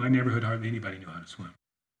 In my neighborhood, hardly anybody knew how to swim.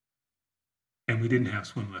 And we didn't have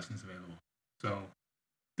swim lessons available. So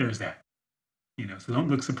there's that. So don't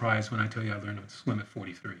look surprised when I tell you I learned to swim at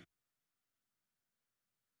 43.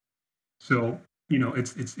 So,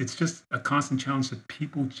 it's just a constant challenge that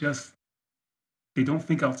people they don't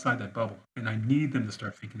think outside that bubble. And I need them to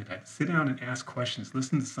start thinking of that. Sit down and ask questions,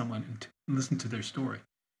 listen to someone and listen to their story.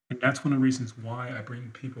 And that's one of the reasons why I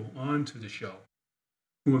bring people onto the show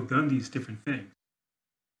who have done these different things,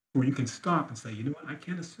 where you can stop and say, you know what, I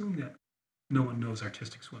can't assume that no one knows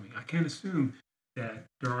artistic swimming. I can't assume that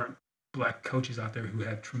there aren't Black coaches out there who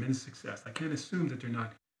have tremendous success. I can't assume that they're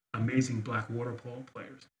not amazing Black water polo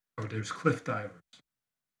players, or there's cliff divers.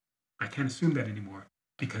 I can't assume that anymore,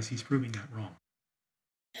 because he's proving that wrong.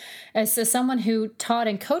 As someone who taught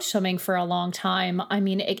and coached swimming for a long time, I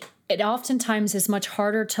mean, it oftentimes is much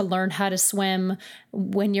harder to learn how to swim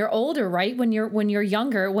when you're older, right? When you're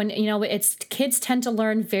younger, when it's kids tend to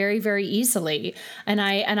learn very, very easily. And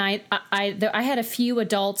I had a few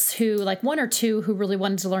adults who, like one or two, who really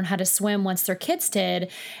wanted to learn how to swim once their kids did,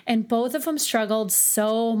 and both of them struggled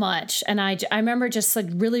so much. And I remember just like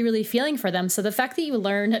really, really feeling for them. So the fact that you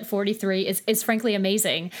learn at 43 is frankly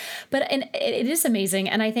amazing. And it is amazing.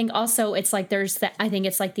 And I think also it's like I think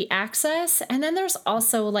it's like the access, and then there's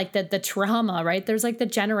also like the trauma, right? There's like the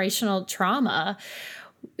generational trauma,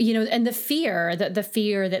 and the fear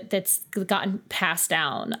that's gotten passed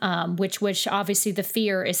down, which obviously the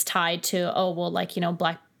fear is tied to, oh, well, like,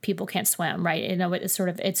 Black people can't swim, right?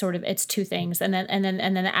 It's two things. And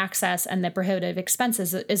then the access and the prohibitive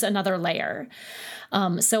expenses is another layer.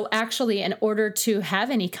 So actually, in order to have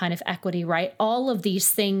any kind of equity, right, all of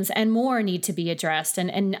these things and more need to be addressed.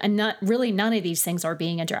 And not really, none of these things are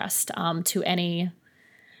being addressed to any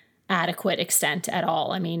adequate extent at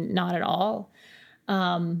all. I mean, not at all.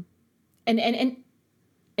 And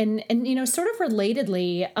sort of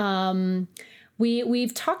relatedly,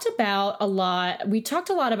 we've talked about a lot. We talked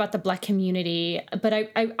a lot about the Black community, but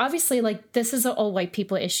I obviously, like, this is an all white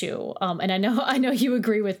people issue. And I know you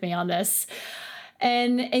agree with me on this.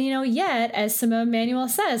 And yet, as Simone Manuel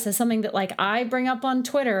says, is something that, like, I bring up on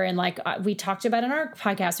Twitter, and like we talked about in our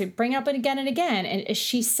podcast, we bring up it again and again. And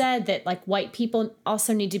she said that, like, white people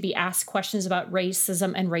also need to be asked questions about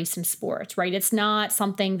racism and race in sports, right? It's not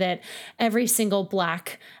something that every single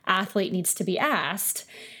Black athlete needs to be asked.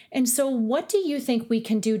 And so what do you think we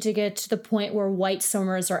can do to get to the point where white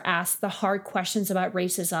swimmers are asked the hard questions about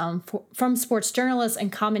racism from sports journalists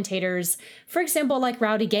and commentators, for example, like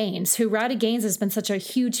Rowdy Gaines, has been such a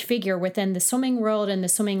huge figure within the swimming world and the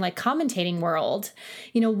swimming, like, commentating world?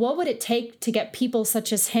 What would it take to get people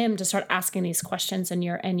such as him to start asking these questions in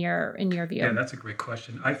your view? Yeah, that's a great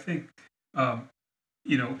question. I think,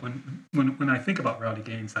 when I think about Rowdy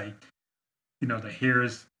Gaines, the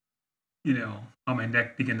hairs, on my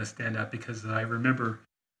neck begin to stand up, because I remember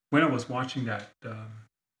when I was watching that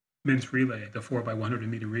men's relay, the 4x100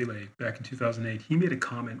 meter relay back in 2008, he made a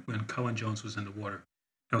comment when Cullen Jones was in the water.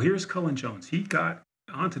 Now here's Cullen Jones. He got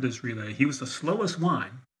onto this relay. He was the slowest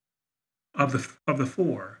one of the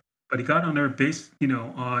four, but he got on there based,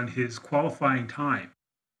 on his qualifying time.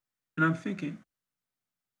 And I'm thinking,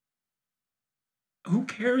 who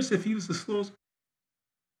cares if he was the slowest?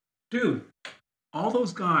 Dude, all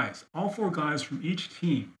those guys, all four guys from each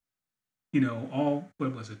team,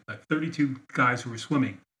 what was it, like 32 guys who were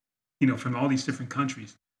swimming, from all these different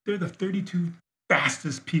countries. They're the 32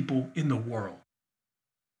 fastest people in the world.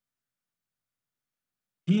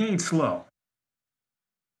 He ain't slow.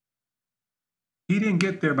 He didn't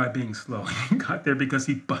get there by being slow. He got there because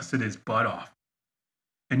he busted his butt off.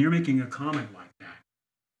 And you're making a comment like that.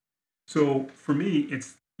 So for me,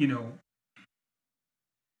 it's,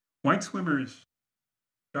 white swimmers,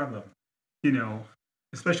 God love them,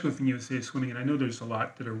 especially within USA Swimming. And I know there's a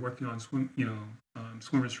lot that are working on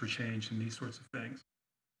Swimmers for Change and these sorts of things.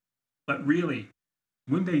 But really,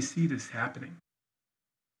 when they see this happening,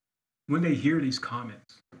 when they hear these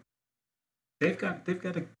comments, they've got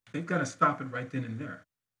to stop it right then and there.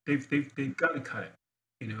 They've got to cut it,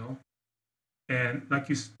 And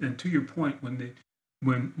and to your point, when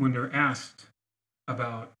they're asked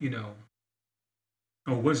about,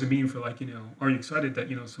 oh, what does it mean for, like, are you excited that,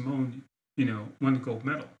 Simone, won the gold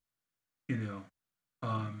medal,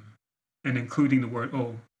 and including the word,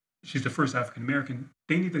 oh, she's the first African American,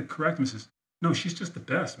 they need to correct them and says, no, she's just the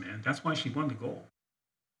best, man. That's why she won the gold.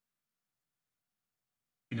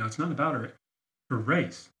 It's not about her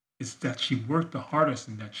race. It's that she worked the hardest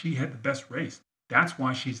and that she had the best race. That's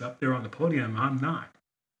why she's up there on the podium. I'm not.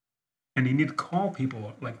 And you need to call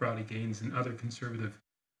people like Rowdy Gaines and other conservative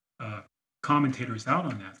commentators out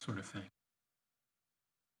on that sort of thing.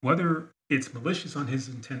 Whether it's malicious on his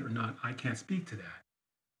intent or not, I can't speak to that.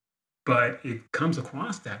 But it comes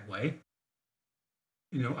across that way.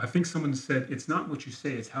 I think someone said, it's not what you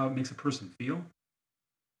say, it's how it makes a person feel.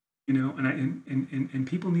 And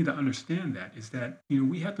people need to understand that, is that,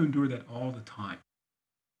 we have to endure that all the time.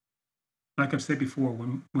 Like I've said before,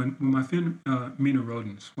 when my friend Mina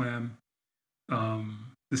Roden swam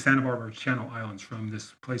the Santa Barbara Channel Islands from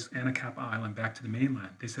this place, Anacapa Island, back to the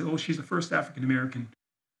mainland, they said, oh, she's the first African American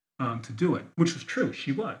to do it, which was true.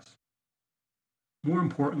 She was. More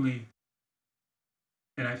importantly,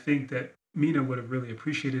 and I think that Mina would have really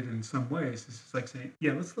appreciated it in some ways, is like saying,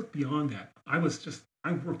 yeah, let's look beyond that. I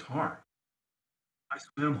worked hard. I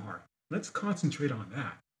swam hard. Let's concentrate on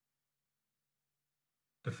that.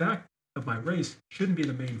 The fact of my race shouldn't be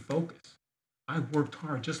the main focus. I worked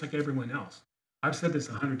hard just like everyone else. I've said this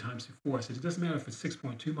 100 times before. I said, it doesn't matter if it's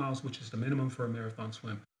 6.2 miles, which is the minimum for a marathon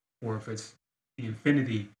swim, or if it's the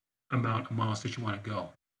infinity amount of miles that you want to go.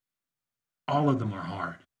 All of them are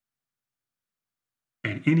hard.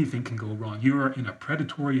 And anything can go wrong. You are in a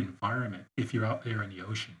predatory environment if you're out there in the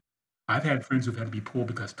ocean. I've had friends who've had to be pulled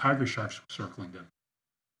because tiger sharks were circling them.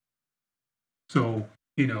 So,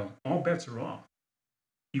 all bets are off.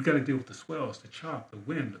 You've got to deal with the swells, the chop, the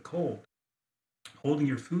wind, the cold, holding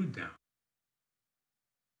your food down.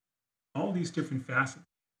 All these different facets,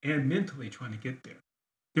 and mentally trying to get there.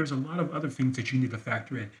 There's a lot of other things that you need to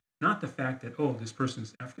factor in. Not the fact that, this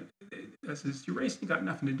person's African. Your racing got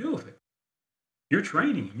nothing to do with it. You're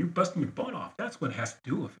training and you're busting your butt off. That's what has to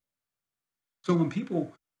do with it. So when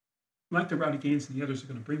people like the Rowdy Gaines and the others are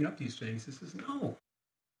going to bring up these things, this is no.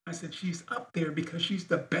 I said, she's up there because she's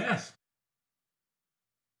the best.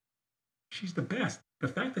 She's the best. The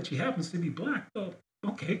fact that she happens to be black,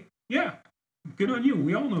 okay, yeah, good on you.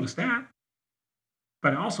 We all noticed that.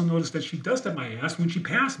 But I also noticed that she dusted my ass when she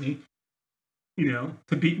passed me,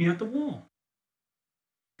 to beat me at the wall.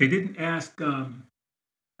 They didn't ask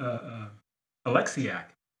Alexiak,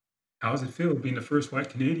 how does it feel being the first white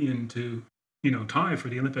Canadian to, tie for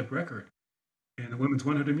the Olympic record in the women's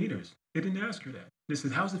 100 meters? They didn't ask her that. They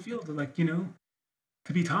said, how's it feel to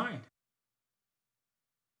to be tied?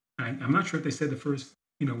 I'm not sure if they said the first,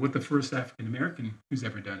 what the first African American who's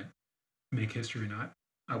ever done it make history or not.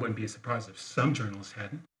 I wouldn't be surprised if some journalists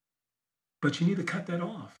hadn't. But you need to cut that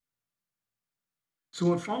off.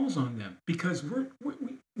 So it falls on them because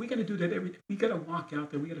we got to do that we got to walk out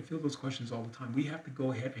there. We got to field those questions all the time. We have to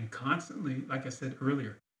go ahead and constantly, like I said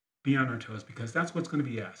earlier, be on our toes because that's what's going to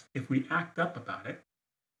be asked. If we act up about it,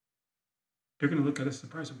 they're going to look at us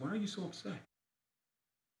surprised. Why are you so upset?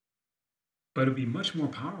 But it'd be much more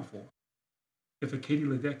powerful if a Katie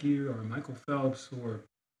Ledecky or a Michael Phelps or,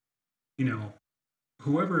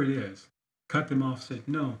 whoever it is, cut them off, said,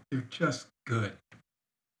 no, they're just good.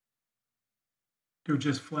 They're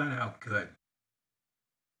just flat out good.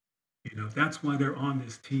 That's why they're on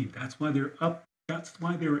this team. That's why they're up. That's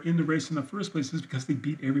why they were in the race in the first place, is because they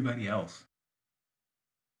beat everybody else.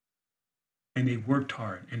 And they worked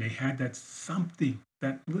hard and they had that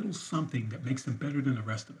little something that makes them better than the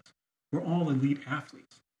rest of us. We're all elite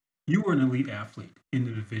athletes. You were an elite athlete in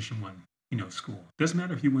the Division I, school. Doesn't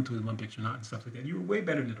matter if you went to the Olympics or not and stuff like that. You were way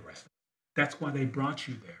better than the rest of us. That's why they brought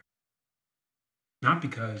you there. Not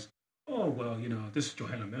because, this is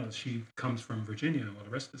Johanna Mills. She comes from Virginia and all the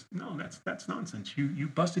rest of this. No, that's nonsense. You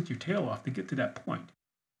busted your tail off to get to that point.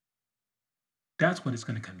 That's what it's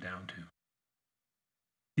going to come down to.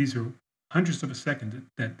 These are hundredths of a second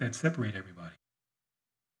that separate everybody.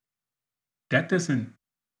 That doesn't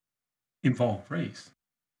involve race.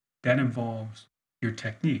 That involves your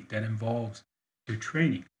technique. That involves your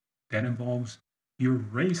training. That involves your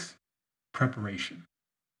race preparation,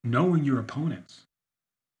 knowing your opponents.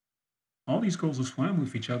 All these girls have swam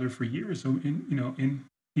with each other for years. So in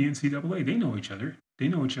the NCAA, they know each other. They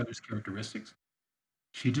know each other's characteristics.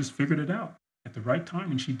 She just figured it out at the right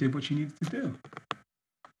time, and she did what she needed to do.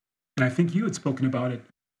 And I think you had spoken about it,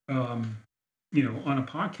 on a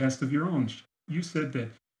podcast of your own. You said that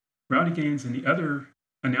Rowdy Gaines and the other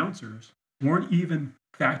announcers weren't even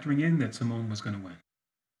factoring in that Simone was going to win.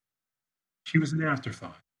 She was an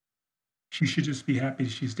afterthought. She should just be happy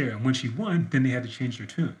that she's there. And when she won, then they had to change their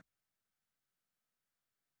tune.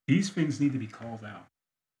 These things need to be called out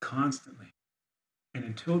constantly. And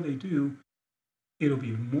until they do, it'll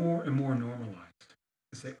be more and more normalized.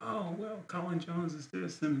 To say, Colin Jones is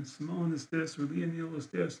this, and Simone is this, or Leah Neal is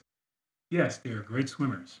this. Yes, they are great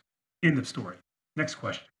swimmers. End of story. Next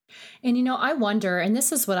question. And, I wonder, and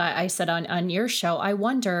this is what I said on your show, I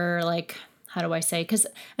wonder, how do I say?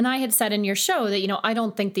 And I had said in your show that, I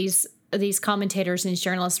don't think these commentators and these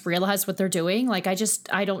journalists realize what they're doing.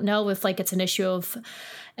 I don't know if it's an issue of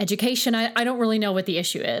education. I don't really know what the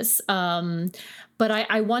issue is. But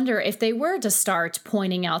I wonder if they were to start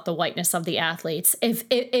pointing out the whiteness of the athletes,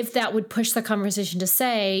 if that would push the conversation to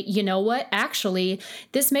say, you know what, actually,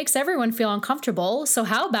 this makes everyone feel uncomfortable. So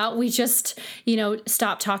how about we just,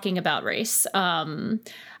 stop talking about race?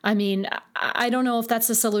 I don't know if that's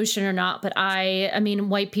a solution or not, but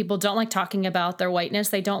white people don't like talking about their whiteness.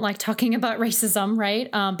 They don't like talking about racism,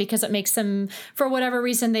 right? Because it makes them, for whatever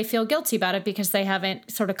reason, they feel guilty about it because they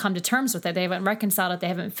haven't sort of come to terms with it. They haven't reconciled it. They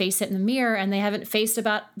haven't faced it in the mirror, and they haven't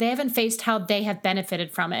faced how they have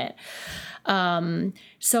benefited from it.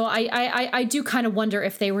 So I do kind of wonder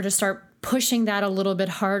if they were to start pushing that a little bit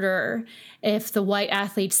harder, if the white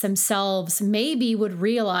athletes themselves maybe would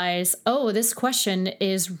realize, this question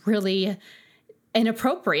is really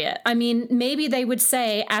inappropriate. I mean, maybe they would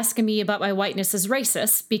say asking me about my whiteness is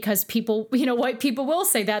racist, because people, white people will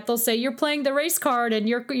say that. They'll say you're playing the race card and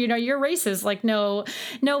you're racist. Like, no,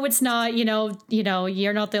 it's not. You're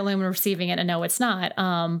not the only one receiving it, and no, it's not.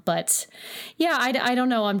 But yeah, I don't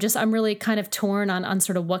know. I'm really kind of torn on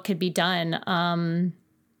sort of what could be done.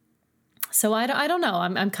 So I don't know.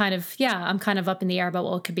 I'm kind of up in the air about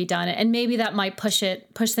what could be done, and maybe that might push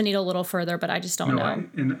the needle a little further. But I just don't know.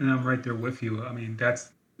 And I'm right there with you. I mean,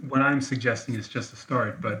 that's what I'm suggesting is just a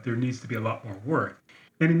start, but there needs to be a lot more work,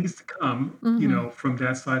 and it needs to come, from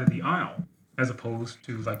that side of the aisle, as opposed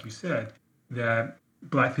to, like you said, that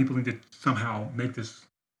Black people need to somehow make this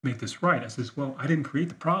right. I says, well, I didn't create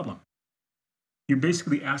the problem. You're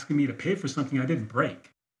basically asking me to pay for something I didn't break.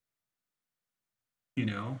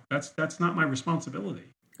 That's not my responsibility.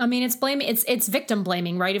 I mean, it's victim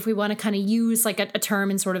blaming, right? If we want to kind of use like a term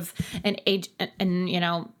in sort of an age and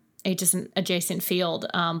adjacent field,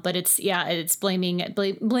 but it's blaming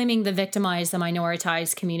the victimized, the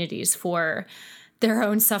minoritized communities for their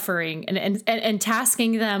own suffering and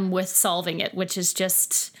tasking them with solving it, which is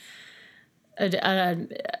just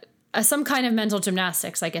some kind of mental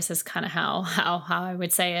gymnastics, I guess, is kind of how I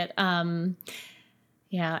would say it.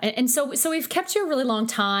 Yeah. And so we've kept you a really long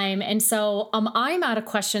time. And so I'm out of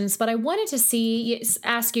questions, but I wanted to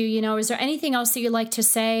ask you, is there anything else that you'd like to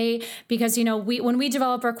say? Because, when we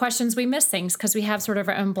develop our questions, we miss things because we have sort of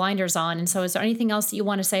our own blinders on. And so is there anything else that you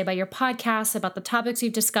want to say about your podcast, about the topics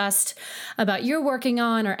we've discussed, about you're working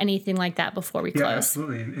on, or anything like that before we close? Yeah,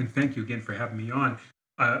 absolutely. And thank you again for having me on.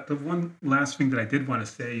 The one last thing that I did want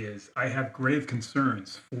to say is I have grave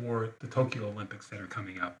concerns for the Tokyo Olympics that are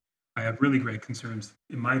coming up. I have really great concerns.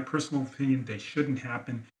 In my personal opinion, they shouldn't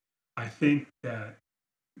happen. I think that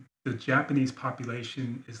the Japanese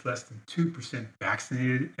population is less than 2%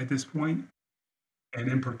 vaccinated at this point. And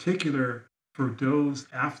in particular, for those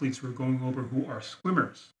athletes who are going over who are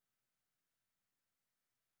swimmers,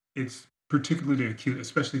 it's particularly acute,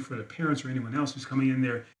 especially for the parents or anyone else who's coming in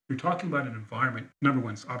there. You're talking about an environment. Number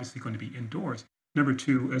one, it's obviously going to be indoors. Number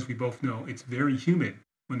two, as we both know, it's very humid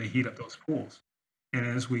when they heat up those pools. And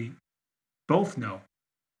as we both know,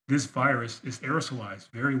 this virus is aerosolized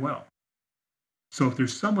very well. So if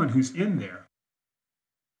there's someone who's in there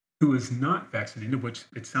who is not vaccinated, which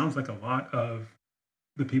it sounds like a lot of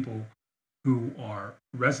the people who are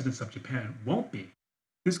residents of Japan won't be,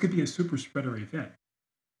 this could be a super spreader event.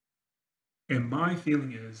 And my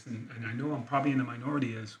feeling is, and I know I'm probably in the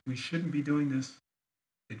minority, is we shouldn't be doing this.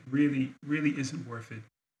 It really, really isn't worth it.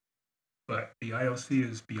 But the IOC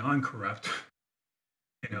is beyond corrupt.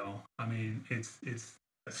 I mean, it's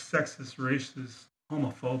a sexist, racist,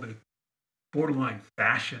 homophobic, borderline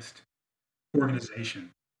fascist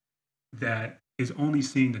organization that is only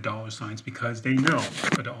seeing the dollar signs because they know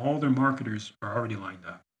that all their marketers are already lined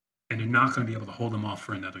up and they're not going to be able to hold them off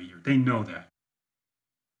for another year. They know that.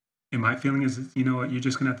 And my feeling is, you know what, you're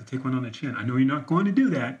just going to have to take one on the chin. I know you're not going to do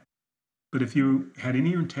that, but if you had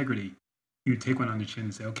any integrity, you'd take one on the chin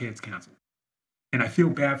and say, okay, it's canceled. And I feel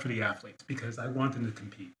bad for the athletes because I want them to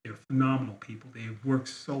compete. They're phenomenal people. They work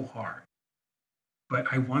so hard. But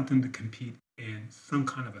I want them to compete in some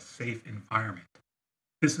kind of a safe environment.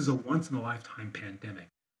 This is a once-in-a-lifetime pandemic.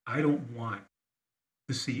 I don't want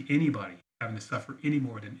to see anybody having to suffer any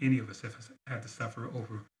more than any of us have had to suffer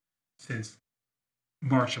over since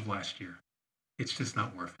March of last year. It's just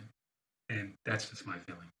not worth it. And that's just my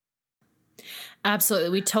feeling. Absolutely.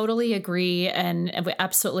 We totally agree. And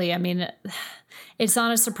absolutely. I mean, it's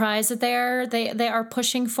not a surprise that they are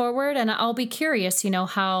pushing forward. And I'll be curious,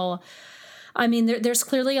 how, I mean, there's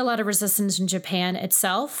clearly a lot of resistance in Japan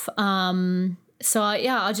itself. So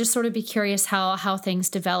yeah, I'll just sort of be curious how things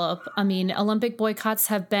develop. I mean, Olympic boycotts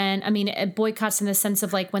have been, boycotts in the sense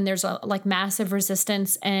of like when there's a massive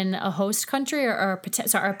resistance in a host country or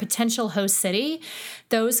a potential host city,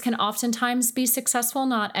 those can oftentimes be successful,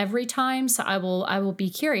 not every time. So I will be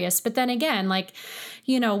curious. But then again,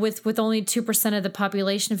 with only 2% of the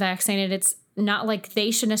population vaccinated, it's not like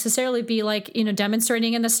they should necessarily be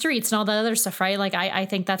demonstrating in the streets and all that other stuff, right? I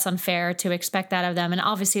think that's unfair to expect that of them. And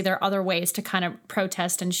obviously there are other ways to kind of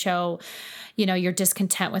protest and show, your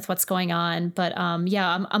discontent with what's going on. But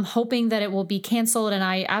I'm hoping that it will be canceled. And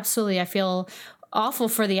I feel awful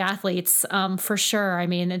for the athletes, for sure. I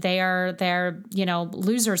mean, they're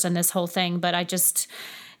losers in this whole thing, but I just,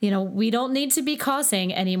 we don't need to be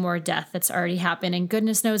causing any more death that's already happened. And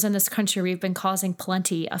goodness knows in this country, we've been causing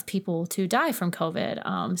plenty of people to die from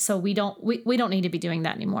COVID. So we don't need to be doing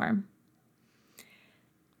that anymore.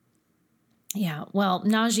 Yeah. Well,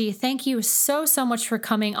 Naji, thank you so much for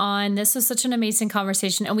coming on. This was such an amazing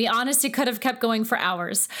conversation, and we honestly could have kept going for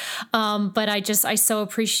hours. But I so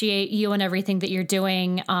appreciate you and everything that you're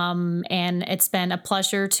doing. And it's been a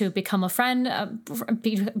pleasure to become a friend,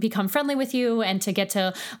 become friendly with you, and to get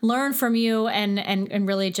to learn from you, and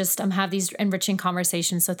really just have these enriching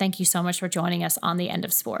conversations. So thank you so much for joining us on the End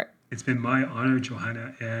of Sport. It's been my honor,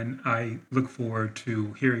 Johanna, and I look forward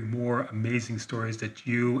to hearing more amazing stories that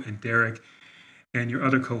you and Derek and your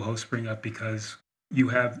other co-hosts bring up, because you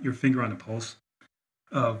have your finger on the pulse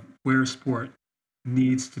of where sport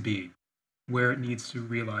needs to be, where it needs to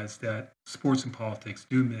realize that sports and politics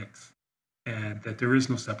do mix and that there is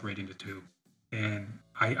no separating the two. And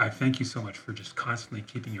I thank you so much for just constantly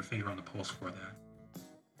keeping your finger on the pulse for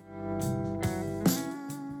that.